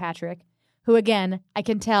partner, Patrick, who, again, I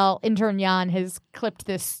can tell intern Jan has clipped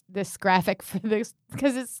this graphic for this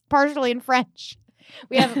because it's partially in French.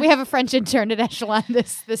 We have a French intern at Echelon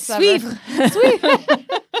this summer. Sweet.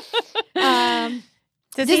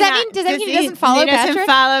 Does that mean he doesn't follow Patrick? He doesn't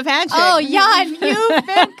follow Patrick. Oh, Jan, you've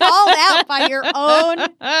been called out by your own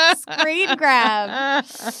screen grab.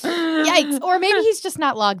 Yikes. Or maybe he's just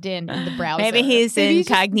not logged in the browser. Maybe he's in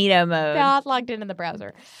incognito mode. Not logged in the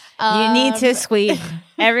browser. You need to sweep.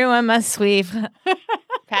 Everyone must sweep.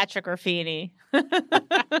 Patrick Ruffini.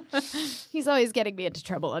 He's always getting me into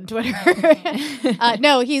trouble on Twitter.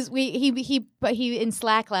 No, he in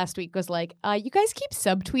Slack last week was like, you guys keep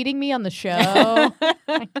subtweeting me on the show.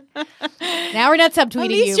 Now we're not subtweeting At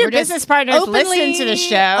least you. your we're business partners listen to the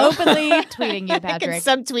show. Openly tweeting you, Patrick. I could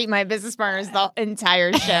subtweet my business partners the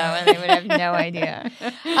entire show and they would have no idea.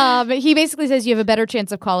 But he basically says you have a better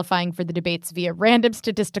chance of qualifying for the debates via random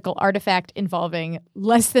statistical artifact involving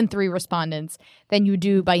less than 3 respondents than you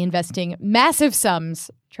do by investing massive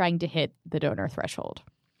sums trying to hit the donor threshold.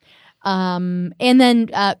 And then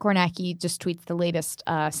Kornacki just tweets the latest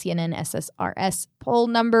CNN SSRS poll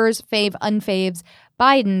numbers, fave, unfaves.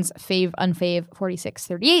 Biden's fave, unfave,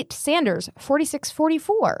 46-38. Sanders,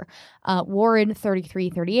 46-44. Warren,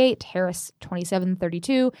 33-38. Harris,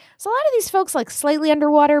 27-32. So a lot of these folks slightly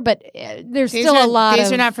underwater, but there's still a lot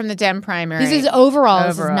These are not from the Dem primary. This is overall.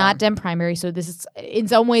 This is not Dem primary, so this is in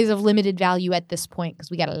some ways of limited value at this point because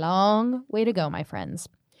we got a long way to go, my friends.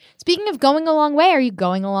 Speaking of going a long way, are you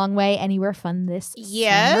going a long way anywhere fun this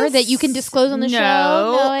summer that you can disclose on the show?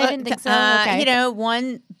 No, I didn't think so. Okay.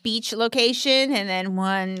 One beach location and then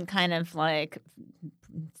one kind of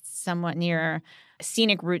somewhat near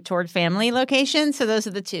scenic route toward family location. So those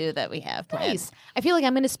are the 2 that we have planned. Nice. I feel like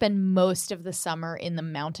I'm going to spend most of the summer in the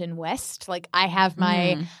Mountain West. I have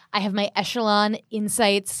my Echelon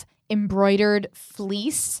Insights embroidered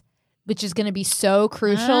fleece, which is going to be so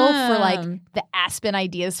crucial for the Aspen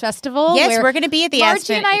Ideas Festival. Yes, we're going to be at the Margie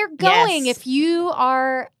Aspen. Margie and I are going. Yes. If you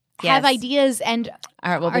have ideas and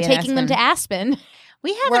are taking them to Aspen,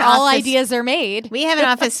 we have where all ideas are made. We have an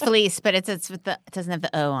office fleece, but it doesn't have the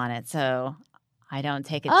O on it, so I don't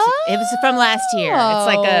take it. It was from last year. It's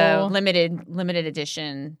like a limited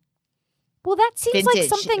edition. Well, that seems like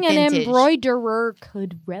something an embroiderer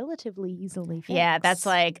could relatively easily fix. Yeah, that's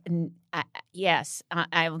yes,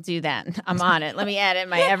 I will do that. I'm on it. Let me add it in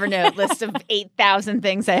my Evernote list of 8,000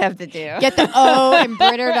 things I have to do. Get the O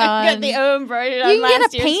embroidered on. Get the O embroidered on. You can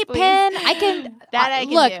get a paint pen. I can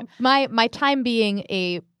look. Do. My time being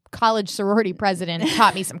a college sorority president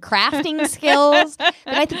taught me some crafting skills that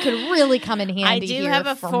I think could really come in handy. I do have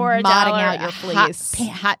a $4 modding out your fleece.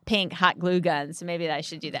 Hot pink hot glue gun, so maybe I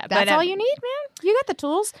should do that. That's all you need, man. You got the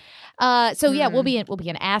tools. Yeah, we'll be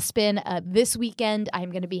in Aspen this weekend.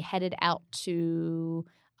 I'm going to be headed out to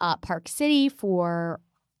Park City for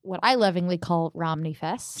what I lovingly call Romney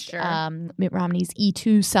Fest, sure. Mitt Romney's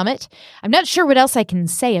E2 Summit. I'm not sure what else I can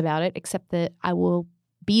say about it except that I will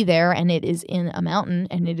be there, and it is in a mountain,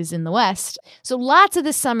 and it is in the West. So lots of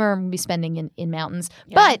this summer I'm going to be spending in mountains.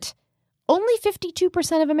 Yeah. But only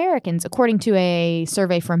 52% of Americans, according to a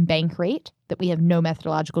survey from Bankrate that we have no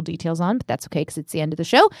methodological details on, but that's okay because it's the end of the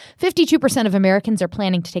show, 52% of Americans are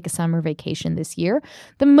planning to take a summer vacation this year.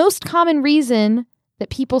 The most common reason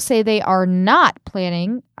that people say they are not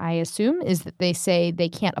planning, I assume, is that they say they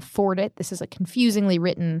can't afford it. This is a confusingly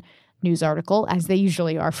written news article, as they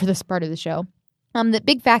usually are for this part of the show. The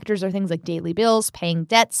big factors are things like daily bills, paying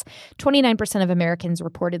debts. 29% of Americans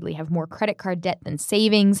reportedly have more credit card debt than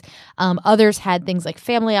savings. Others had things like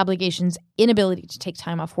family obligations, inability to take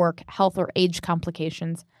time off work, health or age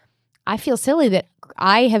complications. I feel silly that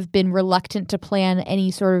I have been reluctant to plan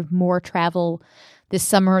any sort of more travel this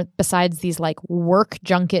summer besides these like work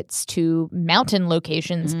junkets to mountain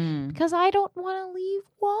locations because I don't want to leave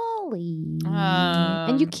Wally.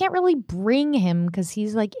 And you can't really bring him because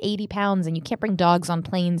he's like 80 pounds and you can't bring dogs on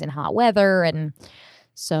planes in hot weather. And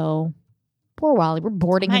so poor Wally, we're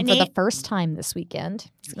boarding him for the first time this weekend.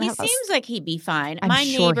 He seems like he'd be fine. I'm My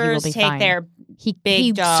sure neighbors he will be take fine. their he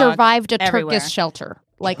big dog survived a everywhere. Turkish shelter.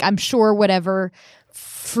 Like I'm sure whatever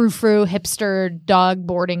frou-frou hipster dog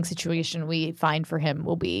boarding situation we find for him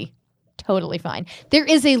will be totally fine. There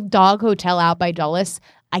is a dog hotel out by Dulles,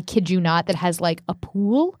 I kid you not, that has like a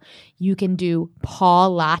pool. You can do paw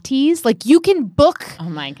lattes. Like you can book Oh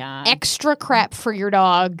my God. extra crap for your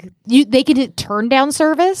dog. They can hit turn down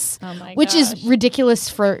service, Oh my which is gosh. ridiculous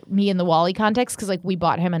for me in the Wally context because like we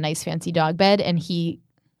bought him a nice fancy dog bed and he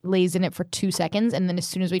lays in it for 2 seconds, and then as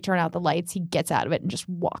soon as we turn out the lights, he gets out of it and just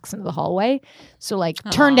walks into the hallway. So like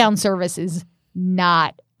turn down service is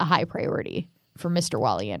not a high priority for Mr.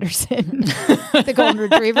 Wally Anderson, the golden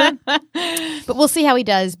retriever. But we'll see how he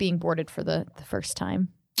does being boarded for the first time.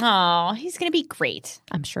 Oh, he's going to be great.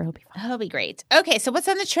 I'm sure he'll be fine. He'll be great. Okay, so what's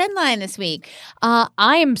on the trend line this week? I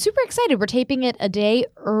am super excited. We're taping it a day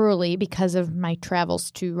early because of my travels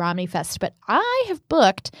to Romney Fest. But I have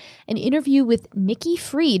booked an interview with Nikki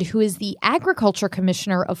Fried, who is the Agriculture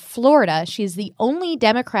Commissioner of Florida. She is the only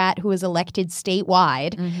Democrat who is elected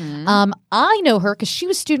statewide. I know her because she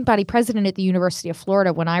was student body president at the University of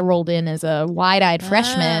Florida when I rolled in as a wide-eyed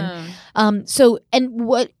freshman. And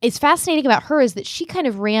what is fascinating about her is that she kind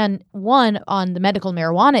of ran one on the medical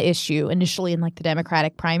marijuana issue initially in like the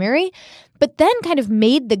Democratic primary, but then kind of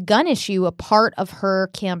made the gun issue a part of her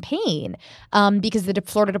campaign because the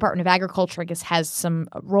Florida Department of Agriculture, I guess, has some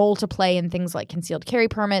role to play in things like concealed carry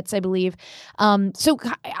permits, I believe. So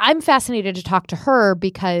I'm fascinated to talk to her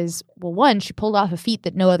because, well, one, she pulled off a feat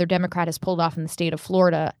that no other Democrat has pulled off in the state of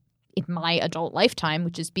Florida in my adult lifetime,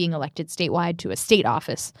 which is being elected statewide to a state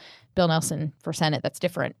office. Bill Nelson for Senate, that's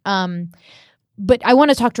different. But I want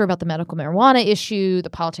to talk to her about the medical marijuana issue, the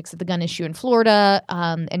politics of the gun issue in Florida,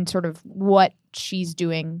 and sort of what she's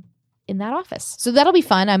doing in that office. So that'll be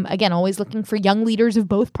fun. I'm, again, always looking for young leaders of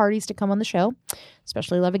both parties to come on the show,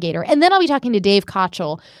 especially Leva Gator. And then I'll be talking to Dave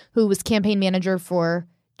Kochel, who was campaign manager for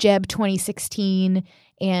Jeb 2016,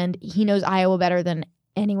 and he knows Iowa better than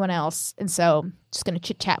anyone else. And so just going to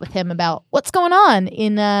chit-chat with him about what's going on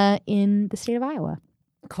in the state of Iowa.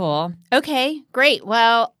 Cool. Okay, great.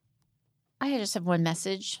 Well, I just have one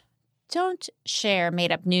message. Don't share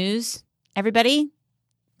made-up news. Everybody,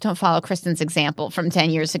 don't follow Kristen's example from 10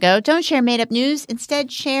 years ago. Don't share made-up news.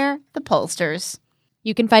 Instead, share the pollsters.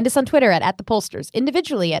 You can find us on Twitter at the pollsters,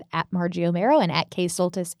 individually at Margie O'Mara and at K.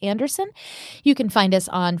 Soltis Anderson. You can find us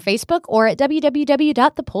on Facebook or at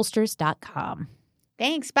www.thepollsters.com.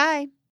 Thanks. Bye.